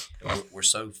unintentionally, we're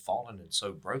so fallen and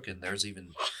so broken. There's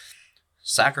even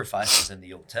sacrifices in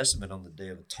the Old Testament on the Day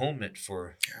of Atonement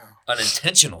for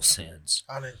unintentional sins.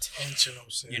 Unintentional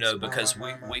sins. Because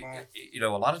we a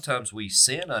lot of times we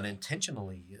sin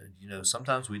unintentionally.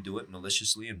 Sometimes we do it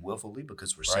maliciously and willfully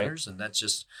because we're sinners, and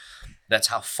that's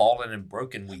how fallen and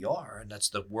broken we are, and that's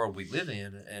the world we live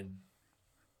in. And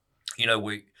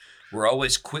we're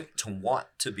always quick to want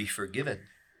to be forgiven.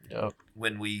 Yep.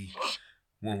 When we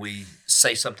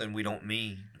say something we don't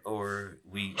mean, or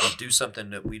we do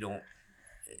something that we don't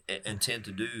intend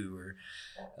to do,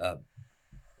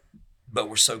 but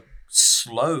we're so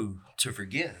slow to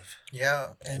forgive. Yeah,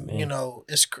 and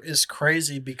it's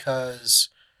crazy because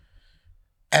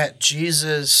at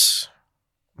Jesus'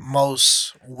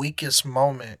 most weakest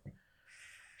moment,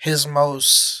 his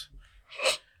most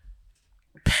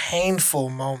painful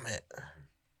moment,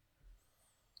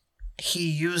 he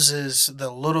uses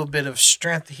the little bit of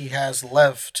strength he has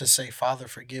left to say, Father,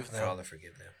 forgive them. Father,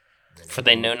 forgive them. For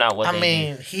they know not what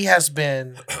they do. He has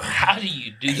been... How do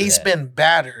you do that? He's been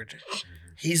battered.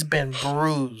 He's been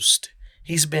bruised.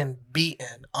 He's been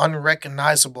beaten,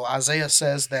 unrecognizable. Isaiah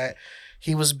says that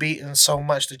he was beaten so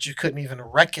much that you couldn't even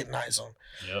recognize him.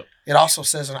 Yep. It also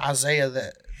says in Isaiah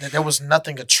that there was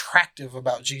nothing attractive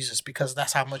about Jesus because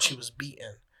that's how much he was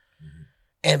beaten. Mm-hmm.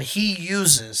 And he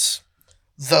uses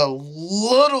the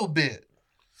little bit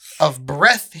of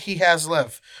breath he has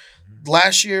left,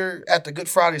 last year at the Good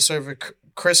Friday service,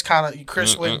 Chris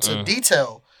went into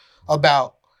detail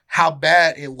about how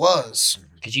bad it was.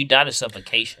 Because you died of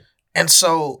suffocation. And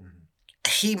so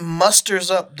he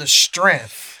musters up the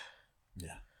strength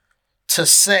to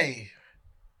say,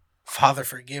 Father,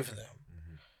 forgive them.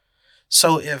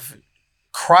 So if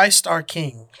Christ our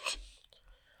King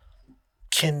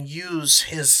can use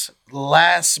his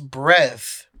last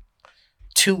breath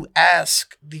to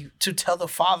tell the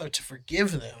Father to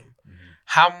forgive them,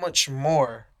 how much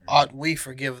more ought we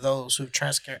forgive those who've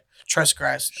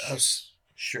transgressed us?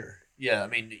 Sure. Yeah. I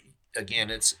mean,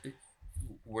 again,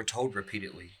 we're told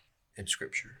repeatedly in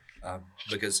Scripture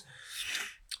because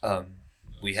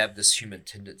we have this human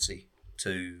tendency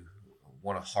to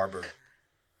want to harbor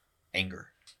anger,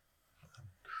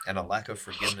 and a lack of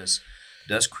forgiveness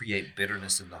does create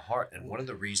bitterness in the heart. And one of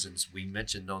the reasons we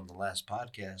mentioned on the last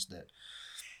podcast that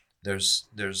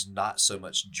there's not so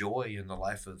much joy in the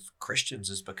life of Christians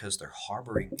is because they're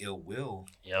harboring ill will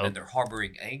and they're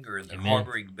harboring anger and they're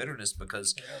harboring bitterness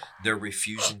because they're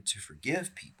refusing to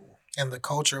forgive people. And the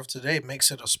culture of today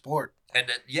makes it a sport. And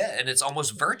and it's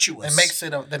almost virtuous.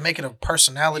 They make it a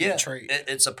personality trait.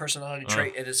 It's a personality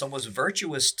trait, and it's almost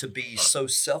virtuous to be so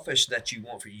selfish that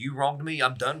you wronged me,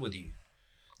 I'm done with you.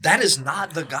 That is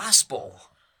not the gospel.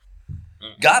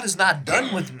 God is not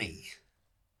done with me.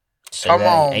 Come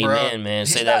on, Amen, bro. man.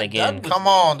 He's Say that not again. done with Come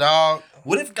on, dog.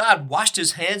 What if God washed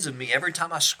his hands of me every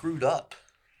time I screwed up?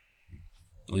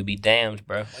 We'd be damned,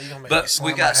 bro. But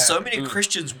we got so many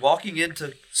Christians walking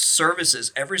into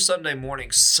services every Sunday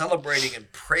morning celebrating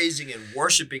and praising and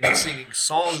worshiping and singing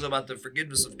songs about the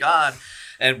forgiveness of God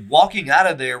and walking out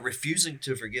of there refusing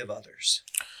to forgive others.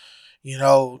 You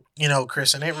know,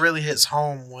 Chris, and it really hits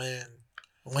home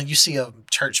when you see a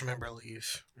church member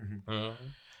leave. Mm-hmm.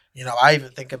 You know, I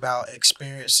even think about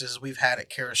experiences we've had at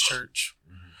Charis Church.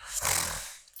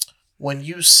 When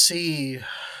you see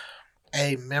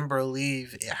a member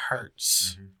leave, it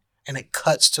hurts. And it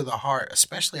cuts to the heart,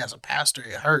 especially as a pastor,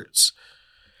 it hurts.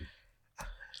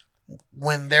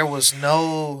 When there was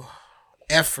no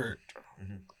effort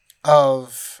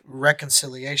of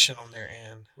reconciliation on their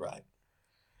end. Right.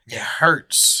 It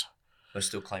hurts. But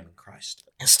still claiming Christ.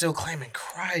 And still claiming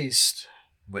Christ.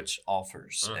 Which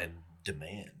offers and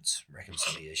demands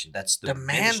reconciliation. That's the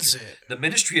demands ministry. it. The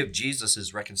ministry of Jesus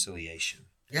is reconciliation.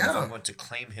 Yeah. If I want to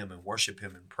claim him and worship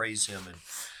him and praise him,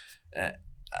 and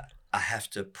I have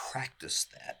to practice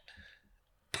that,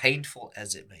 painful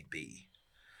as it may be.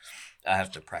 I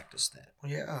have to practice that.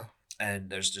 Yeah. And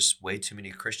there's just way too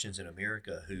many Christians in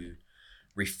America who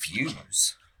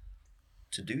refuse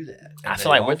to do that. And I feel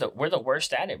like we're the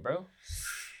worst at it, bro.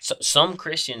 So, some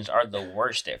Christians are the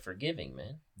worst at forgiving,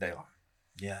 man. They are.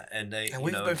 Yeah, and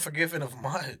we've been forgiven of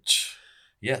much.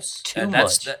 Yes, too and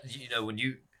much.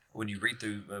 When you read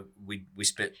through, we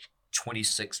spent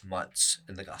 26 months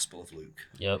in the Gospel of Luke.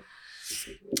 Yep.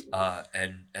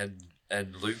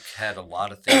 And Luke had a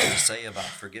lot of things to say about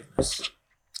forgiveness,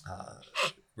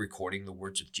 recording the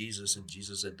words of Jesus, and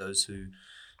Jesus said, "Those who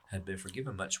have been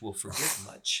forgiven much will forgive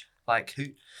much." Like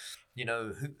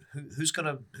who's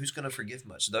gonna forgive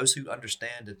much? Those who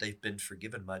understand that they've been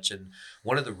forgiven much. And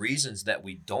one of the reasons that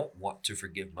we don't want to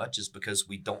forgive much is because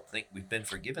we don't think we've been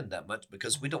forgiven that much,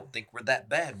 because we don't think we're that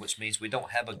bad, which means we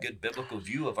don't have a good biblical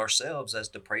view of ourselves as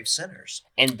depraved sinners.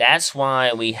 And that's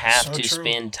why we have to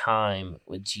spend time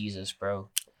with Jesus, bro.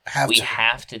 We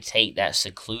have to take that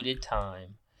secluded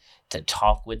time to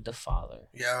talk with the Father.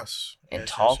 Yes. And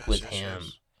talk with him.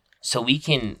 Yes. So we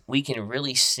can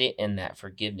really sit in that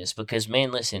forgiveness, because,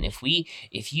 man, listen, if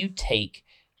you take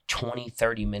 20,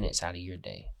 30 minutes out of your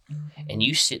day and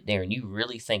you sit there and you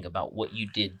really think about what you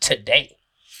did today,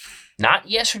 not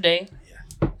yesterday,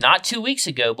 not 2 weeks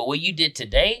ago, but what you did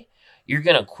today, you're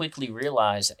going to quickly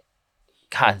realize,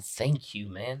 God, thank you,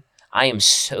 man. I am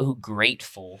so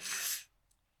grateful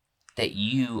that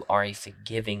you are a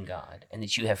forgiving God and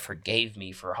that you have forgave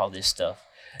me for all this stuff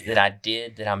that I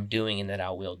did, that I'm doing, and that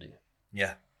I will do.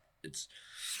 Yeah.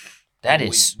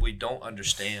 We don't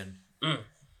understand.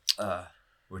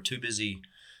 We're too busy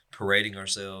parading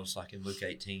ourselves like in Luke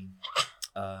 18,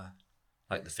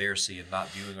 like the Pharisee, and not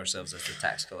viewing ourselves as the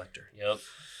tax collector.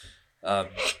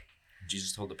 Yep.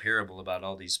 Jesus told the parable about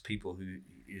all these people who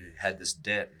had this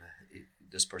debt.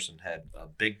 This person had a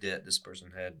big debt. This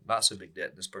person had not so big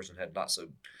debt. This person had not so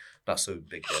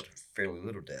big debt, fairly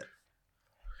little debt.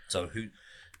 So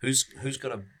who's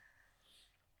going to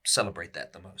celebrate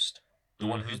that the most? The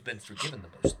one who's been forgiven the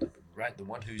most, right? The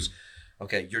one who's,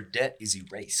 okay, your debt is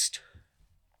erased.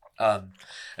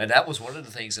 And that was one of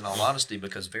the things, in all honesty,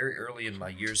 because very early in my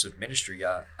years of ministry,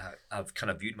 I've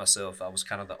kind of viewed myself, I was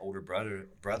kind of the older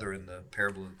brother in the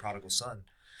parable of the prodigal son.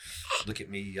 Look at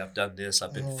me, I've done this,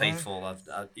 I've been faithful,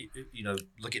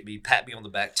 look at me, pat me on the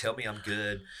back, tell me I'm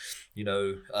good,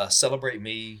 celebrate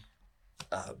me.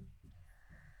 I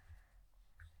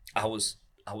was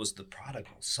the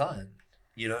prodigal son,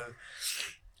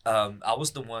 I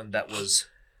was the one that was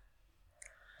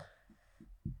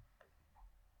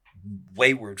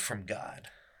wayward from God,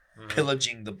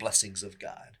 pillaging the blessings of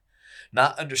God,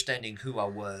 not understanding who I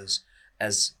was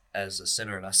as a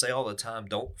sinner. And I say all the time,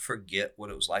 don't forget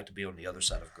what it was like to be on the other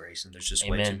side of grace. And there's just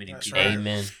way too many people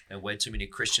and way too many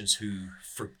Christians who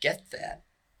forget that.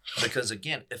 Because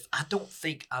again, if I don't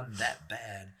think I'm that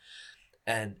bad,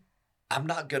 and I'm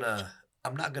not gonna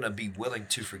be willing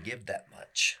to forgive that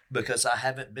much, because I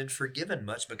haven't been forgiven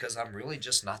much, because I'm really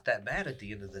just not that bad at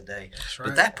the end of the day. Right.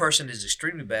 But that person is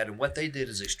extremely bad, and what they did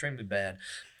is extremely bad.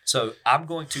 So I'm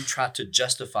going to try to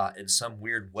justify in some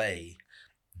weird way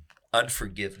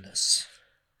unforgiveness.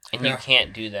 And you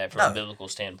can't do that from a biblical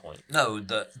standpoint. No,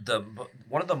 the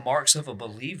one of the marks of a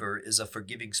believer is a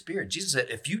forgiving spirit. Jesus said,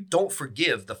 if you don't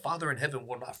forgive, the Father in heaven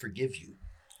will not forgive you.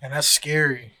 And that's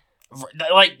scary.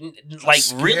 Like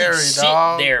really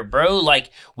sit there, bro. Like,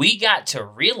 we got to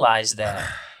realize that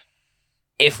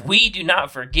if we do not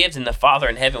forgive, then the Father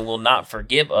in heaven will not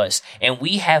forgive us. And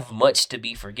we have much to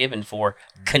be forgiven for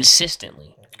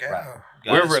consistently. Yeah. Right.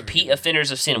 We're repeat offenders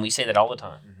of sin. We say that all the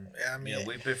time. Yeah, I mean,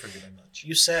 we've been forgiven much.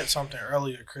 You said something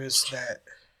earlier, Chris, that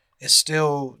is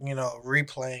still,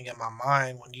 replaying in my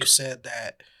mind when you said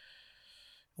that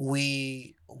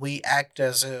we act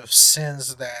as if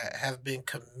sins that have been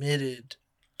committed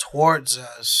towards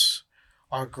us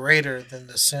are greater than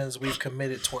the sins we've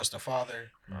committed towards the Father.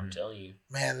 I'm telling you,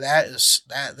 man, that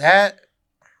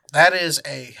is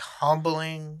a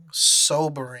humbling,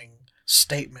 sobering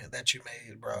statement that you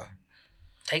made, bro.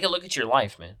 Take a look at your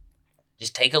life, man.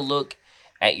 Just take a look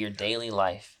at your daily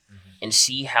life and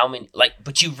see how many,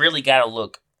 but you really got to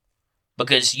look.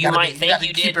 Because you might think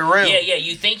you did,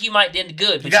 you think you might did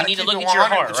good, but you need to look at your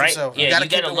heart, right? Yeah, you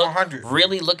got to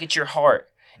really look at your heart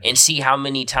and see how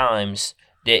many times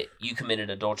that you committed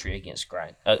adultery against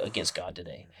God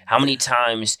today. How many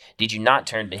times did you not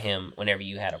turn to Him whenever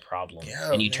you had a problem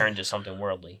and you turned to something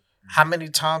worldly? How many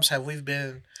times have we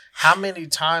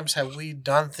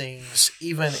done things,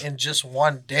 even in just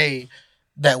one day,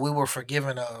 that we were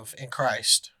forgiven of in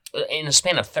Christ? In the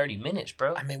span of 30 minutes,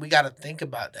 bro. I mean, we got to think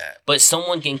about that. But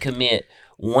someone can commit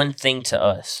one thing to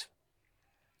us,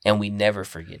 and we never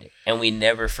forget it, and we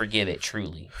never forgive it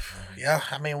truly. Yeah,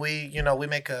 I mean, we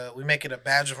make it a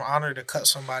badge of honor to cut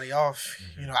somebody off.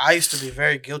 I used to be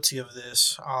very guilty of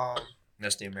this.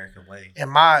 That's the American way.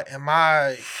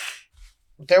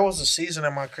 There was a season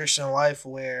in my Christian life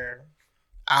where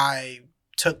I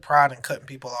took pride in cutting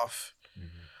people off.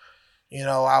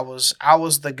 I was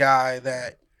the guy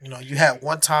that, you had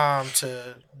one time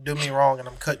to do me wrong and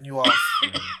I'm cutting you off.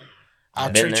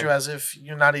 I'll treat you as if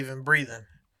you're not even breathing.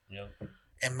 Yep.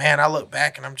 And man, I look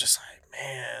back and I'm just like,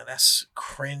 man, that's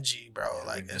cringy, bro.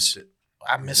 Like,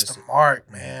 I missed the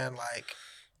mark, man. Like,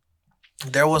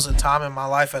 there was a time in my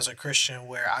life as a Christian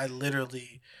where I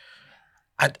literally,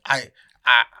 I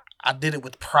did it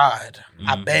with pride.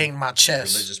 I banged my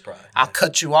chest. Religious pride. I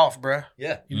cut you off, bro.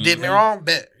 Yeah. You did me wrong,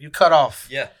 bet. You cut off.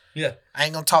 Yeah. Yeah. I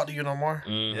ain't gonna talk to you no more.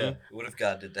 Yeah. What if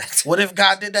God did that? What if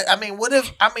God did that? I've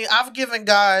given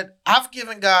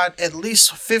God at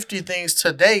least 50 things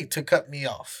today to cut me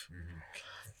off.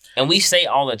 And we say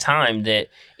all the time that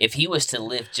if He was to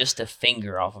lift just a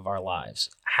finger off of our lives,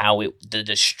 the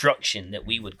destruction that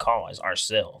we would cause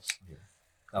ourselves. Yeah.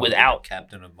 Without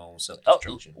captain of my own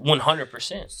self-destruction.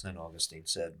 100%. St. Augustine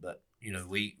said, but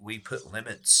we put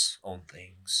limits on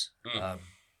things.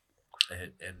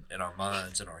 In our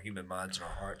minds, in our human minds, in our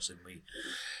hearts, and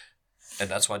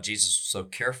that's why Jesus was so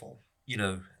careful.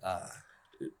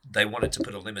 They wanted to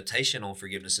put a limitation on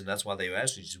forgiveness, and that's why they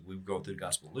asked you. We go through the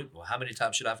Gospel of Luke. Well, how many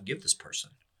times should I forgive this person?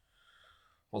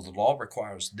 Well, the law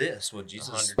requires this. Well,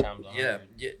 Jesus, 100 times 100.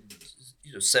 Yeah,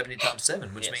 70 times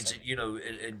 7, which means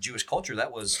in Jewish culture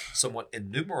that was somewhat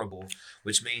innumerable,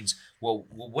 which means well,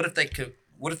 what if they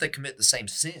commit the same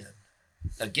sin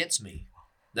against me?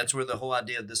 That's where the whole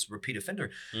idea of this repeat offender.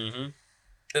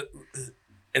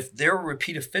 If they're a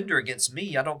repeat offender against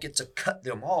me, I don't get to cut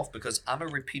them off because I'm a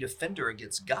repeat offender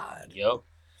against God. Yep.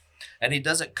 And He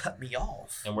doesn't cut me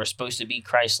off. And we're supposed to be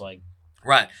Christ-like.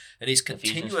 Right. And He's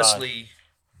continuously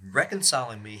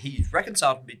reconciling me. He's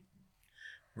reconciled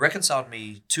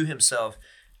me to Himself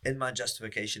in my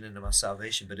justification and in my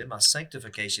salvation, but in my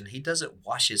sanctification, he doesn't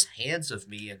wash his hands of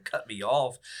me and cut me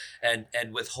off and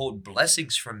withhold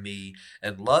blessings from me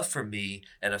and love for me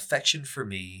and affection for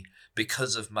me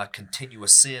because of my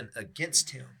continuous sin against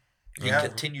him. Yeah. He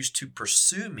continues to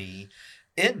pursue me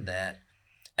in that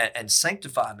and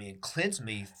sanctify me and cleanse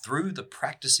me through the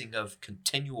practicing of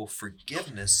continual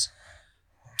forgiveness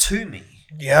to me.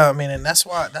 Yeah, I mean, and that's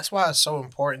why it's so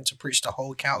important to preach the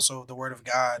whole counsel of the Word of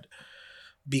God,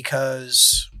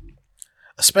 because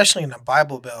especially in the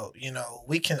Bible Belt, you know,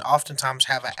 we can oftentimes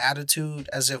have an attitude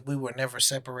as if we were never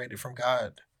separated from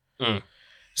God. Mm.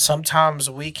 Sometimes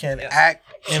we can act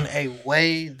in a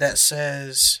way that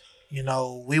says, you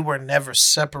know, we were never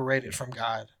separated from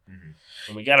God. Mm-hmm.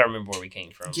 And we got to remember where we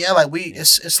came from. Yeah, like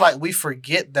it's like we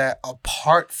forget that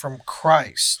apart from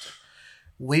Christ,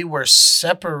 we were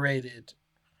separated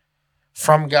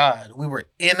from God. We were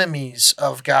enemies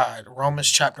of God. Romans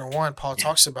chapter 1, Paul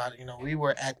talks about it. You know, we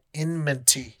were at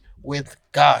enmity with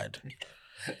God.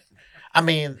 I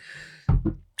mean,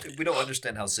 We don't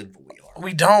understand how sinful we are.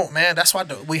 we don't, man. That's why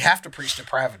we have to preach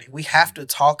depravity. We have to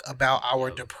talk about our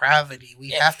depravity. We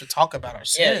have to talk about our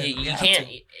sin. Yeah, We you have can't.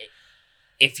 to.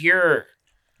 If you're,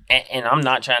 and I'm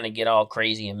not trying to get all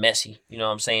crazy and messy, you know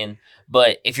what I'm saying?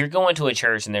 But if you're going to a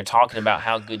church and they're talking about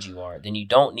how good you are, then you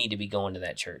don't need to be going to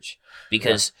that church.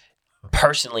 Because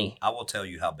personally, I will tell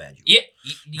you how bad you are.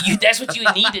 yeah, you that's what you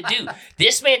need to do.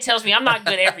 This man tells me I'm not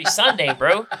good every Sunday,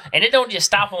 bro. And it don't just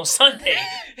stop on Sunday.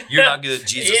 You're not good.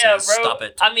 Jesus Yeah, is. bro. Stop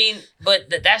it. I mean,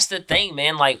 but that's the thing,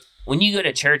 man. Like, when you go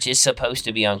to church, it's supposed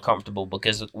to be uncomfortable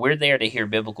because we're there to hear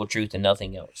biblical truth and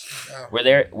nothing else. Yeah.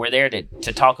 We're there to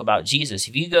talk about Jesus.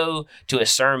 If you go to a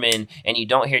sermon and you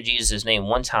don't hear Jesus' name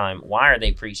one time, why are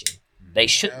they preaching? They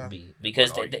shouldn't be,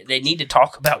 because they need to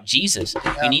talk about Jesus.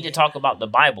 You need to talk about the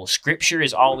Bible. Scripture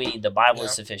is all we need. The Bible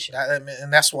is sufficient.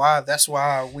 And that's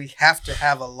why we have to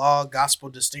have a law gospel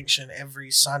distinction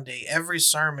every Sunday. Every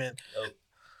sermon,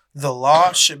 the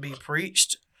law should be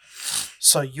preached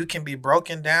so you can be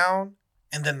broken down,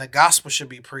 and then the gospel should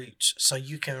be preached so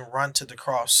you can run to the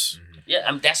cross. Yeah,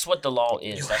 I mean, that's what the law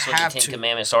is. You That's what have the Ten to.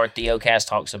 Commandments are. Theocast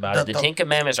talks about it. The Ten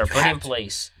Commandments are put in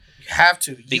place You have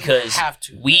to. You because have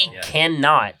to. we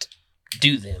cannot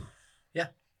do them. Yeah.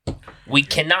 We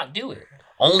cannot do it.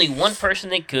 Only one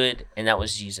person that could, and that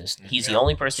was Jesus. He's the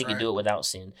only person that could do it without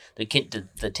sin. The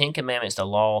Ten Commandments, the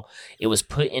law, it was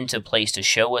put into place to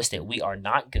show us that we are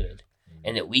not good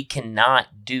and that we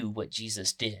cannot do what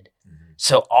Jesus did.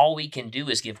 So all we can do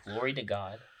is give glory to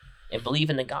God and believe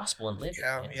in the gospel and live it.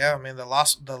 Man. Yeah. I mean, the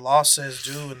law says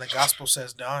do, and the gospel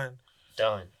says done.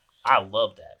 Done. I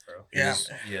love that, bro. Yeah.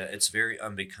 It's very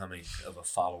unbecoming of a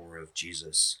follower of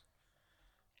Jesus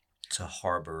to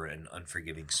harbor an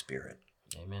unforgiving spirit.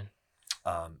 Amen.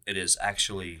 It is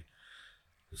actually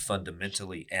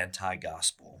fundamentally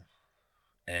anti-gospel,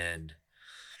 and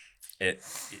it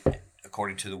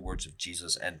according to the words of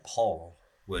Jesus and Paul,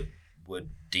 would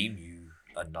deem you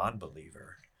a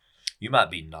non-believer. You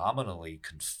might be nominally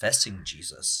confessing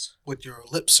Jesus With your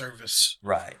lip service.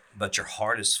 right, but your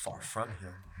heart is far from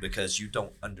him because you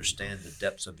don't understand the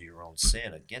depths of your own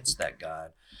sin against that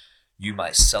God. You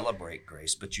might celebrate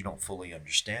grace, but you don't fully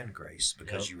understand grace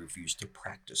because you refuse to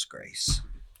practice grace.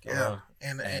 Yeah.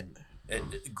 And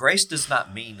grace does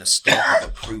not mean a stamp of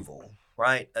approval,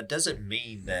 right? It doesn't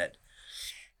mean that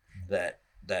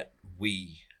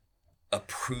we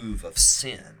approve of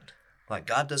sin. Like,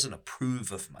 God doesn't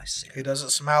approve of my sin. He doesn't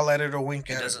smile at it or wink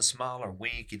He at doesn't it. smile or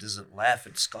wink. He doesn't laugh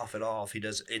and scoff it off.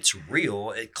 It's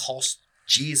real. It cost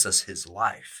Jesus his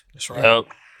life. That's right. Yep.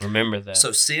 Remember that.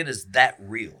 So sin is that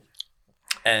real.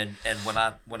 And when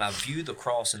I view the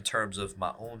cross in terms of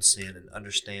my own sin and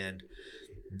understand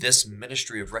this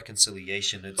ministry of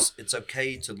reconciliation, it's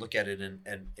okay to look at it in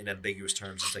ambiguous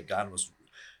terms and say God was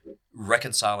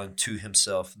reconciling to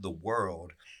himself the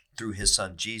world through his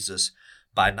son Jesus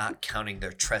by not counting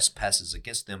their trespasses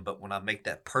against them. But when I make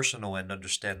that personal and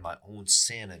understand my own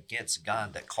sin against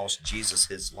God that cost Jesus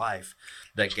his life,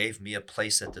 that gave me a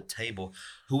place at the table,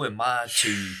 who am I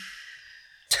to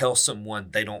tell someone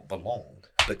they don't belong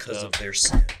because of their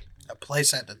sin? A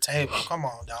place at the table. Come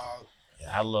on, dog.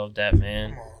 I love that,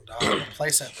 man. Come on, dog. A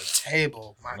place at the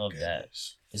table. My Love that.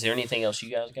 goodness. Is there anything else you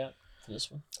guys got for this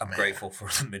one? I'm grateful for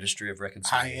the ministry of I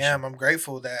reconciliation. am. I'm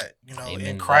grateful that, Amen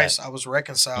in to Christ that. I was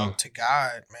reconciled to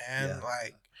God, man. Yeah.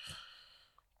 Like,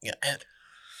 yeah, and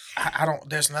I don't.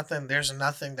 There's nothing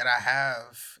that I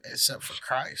have except for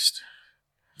Christ.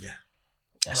 Yeah.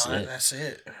 That's You know, it. That's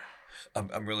it.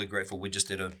 I'm really grateful. We just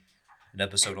did an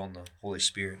episode on the Holy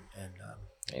Spirit, and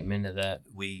Amen to that.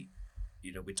 we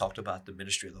talked about the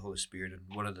ministry of the Holy Spirit, and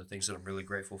one of the things that I'm really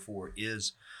grateful for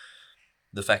is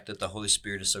the fact that the Holy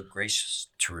Spirit is so gracious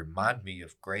to remind me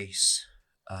of grace,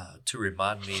 to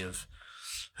remind me of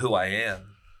who I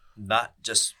am, not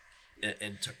just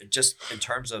just in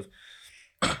terms of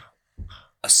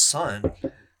a son,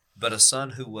 but a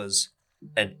son who was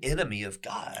an enemy of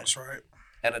God. That's right.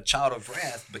 And a child of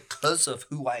wrath because of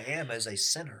who I am as a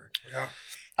sinner. Yeah.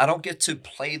 I don't get to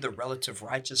play the relative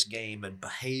righteous game and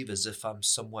behave as if I'm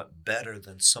somewhat better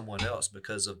than someone else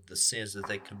because of the sins that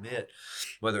they commit,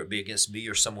 whether it be against me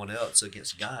or someone else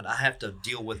against God. I have to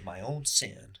deal with my own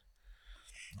sin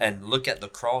and look at the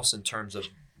cross in terms of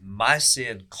my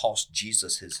sin cost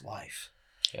Jesus his life.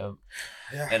 Yep.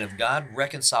 Yeah. And if God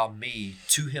reconciled me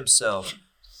to himself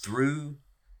through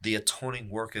the atoning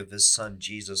work of his son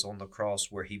Jesus on the cross,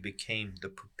 where he became the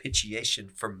propitiation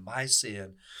for my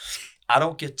sin, I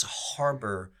don't get to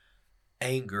harbor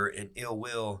anger and ill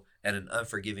will and an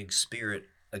unforgiving spirit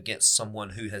against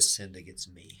someone who has sinned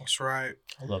against me. That's right.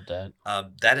 I love that.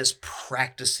 That is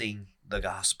practicing the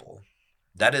gospel.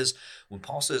 That is when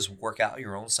Paul says, work out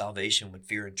your own salvation with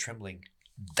fear and trembling.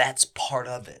 That's part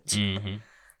of it. Mm-hmm.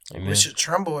 Amen. We should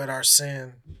tremble at our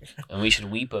sin. And we should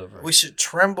weep over it. We should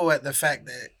tremble at the fact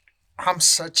that I'm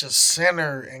such a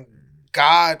sinner and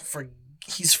God,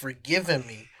 he's forgiven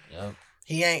me. Yep.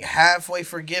 He ain't halfway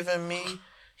forgiven me.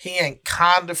 He ain't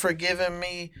kinda forgiven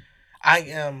me. I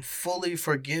am fully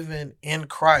forgiven in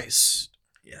Christ.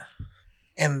 Yeah.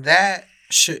 And that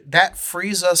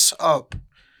frees us up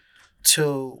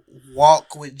to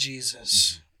walk with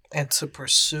Jesus and to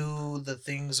pursue the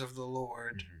things of the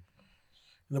Lord.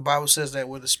 The Bible says that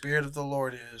where the Spirit of the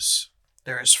Lord is,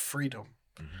 there is freedom.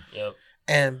 Yep.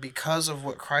 And because of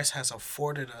what Christ has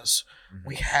afforded us,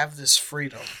 we have this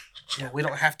freedom. You know, we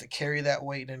don't have to carry that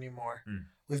weight anymore.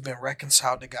 We've been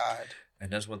reconciled to God.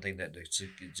 And that's one thing that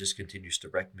just continues to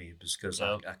wreck me, because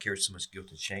I carried so much guilt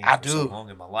and shame I for do. so long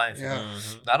in my life. Yeah.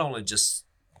 Not only just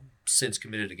sins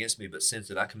committed against me, but sins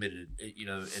that I committed,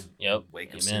 in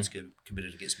wake of sins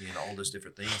committed against me, and all those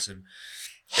different things. And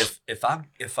if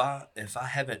I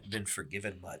haven't been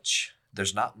forgiven much,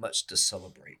 there's not much to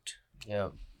celebrate.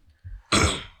 Yep.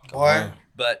 Boy,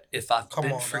 But if I've Come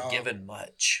been on, dog. forgiven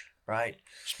much, right,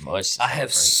 Much to I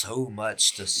have celebrate. so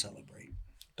much to celebrate.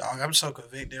 dog, I'm so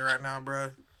convicted right now,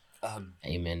 bro.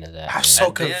 Amen to that. I'm man. so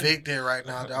And then- convicted right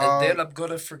now, dog. And then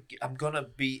I'm gonna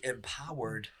be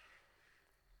empowered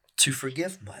to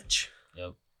forgive much.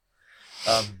 Yep.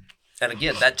 And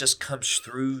again, that just comes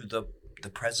through the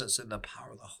presence and the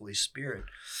power of the Holy Spirit,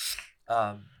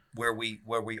 where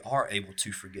we are able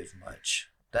to forgive much.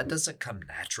 That doesn't come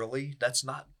naturally. That's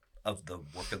not of the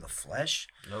work of the flesh.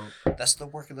 Nope. That's the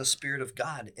work of the Spirit of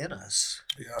God in us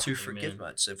Yeah. to forgive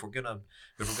much. If we're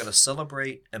gonna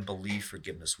celebrate and believe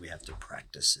forgiveness, we have to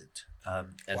practice it.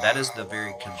 And that is the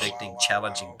very convicting,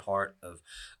 challenging part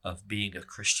of being a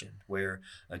Christian, where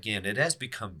again it has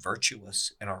become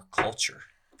virtuous in our culture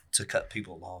to cut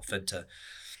people off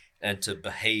and to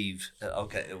behave.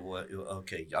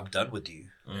 Okay, I'm done with you.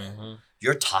 Mm-hmm.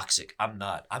 You're toxic. I'm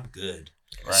not. I'm good.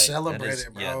 Right. Celebrate That is,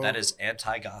 it, bro. yeah, that is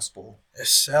anti-gospel. It's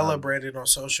celebrated on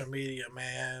social media,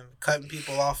 man. Cutting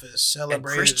people off is And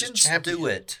celebrated. Christians as champion. do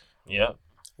it. Yep.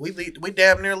 We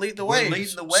damn near lead the way. We're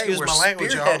leading the way. Excuse We're my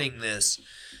language, y'all. spearheading this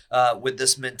with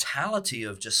this mentality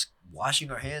of just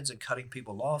washing our hands and cutting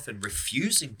people off and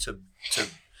refusing to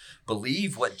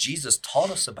believe what Jesus taught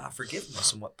us about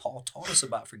forgiveness and what Paul taught us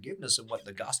about forgiveness and what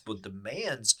the gospel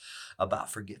demands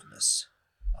about forgiveness.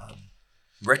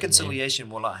 Reconciliation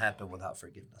will not happen without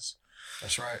forgiveness.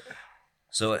 That's right.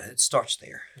 So it starts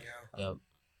there. Yeah. Yep.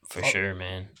 For sure,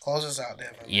 man. Close us out,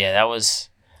 Devin. Yeah, that was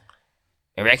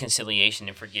a reconciliation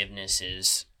and forgiveness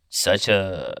is such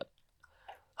a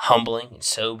humbling and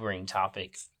sobering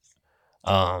topic,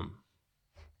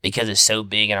 because it's so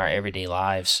big in our everyday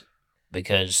lives,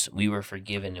 because we were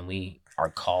forgiven and we are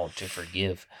called to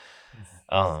forgive.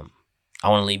 I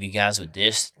want to leave you guys with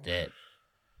this, that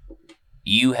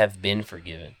you have been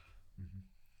forgiven.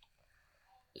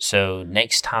 So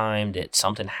next time that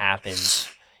something happens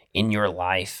in your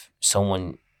life,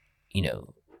 someone,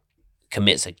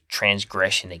 commits a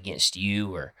transgression against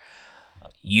you or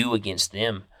you against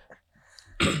them,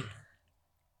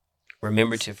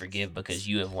 remember to forgive, because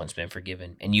you have once been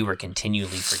forgiven and you are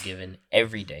continually forgiven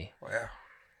every day. Wow.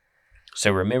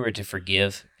 So remember to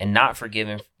forgive and not forgive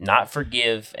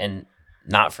and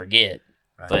not forget,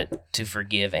 Right. but to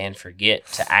forgive and forget,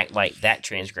 to act like that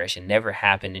transgression never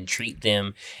happened and treat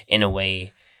them in a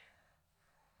way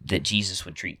that Jesus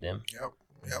would treat them. Yep.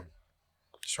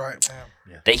 That's right,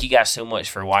 man. Thank you guys so much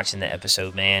for watching the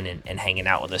episode, man, and hanging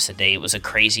out with us today. It was a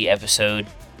crazy episode.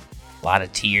 A lot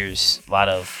of tears, a lot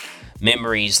of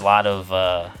memories, a lot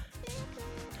of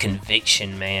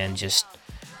conviction, man. Just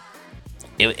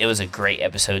it was a great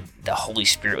episode. The Holy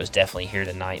Spirit was definitely here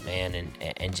tonight, man,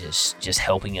 and just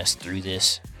helping us through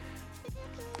this.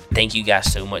 Thank you guys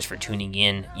so much for tuning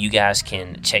in. You guys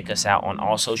can check us out on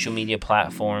all social media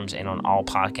platforms and on all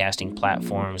podcasting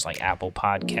platforms like Apple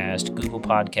Podcast, Google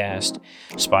Podcast,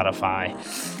 Spotify,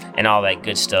 and all that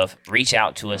good stuff. Reach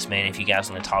out to us, man, if you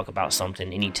guys want to talk about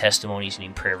something, any testimonies, any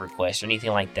prayer requests, or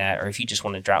anything like that, or if you just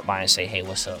want to drop by and say, hey,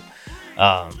 what's up?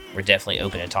 We're definitely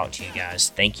open to talk to you guys.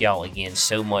 Thank y'all again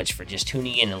so much for just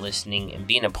tuning in and listening and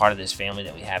being a part of this family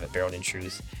that we have at Barreled in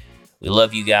Truth. We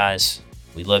love you guys.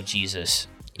 We love Jesus.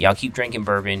 Y'all keep drinking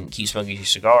bourbon, keep smoking your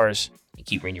cigars, and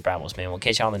keep reading your Bibles, man. We'll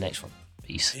catch y'all on the next one.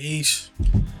 Peace. Peace.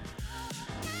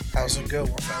 That was a good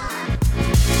one,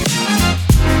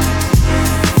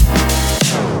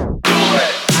 fella.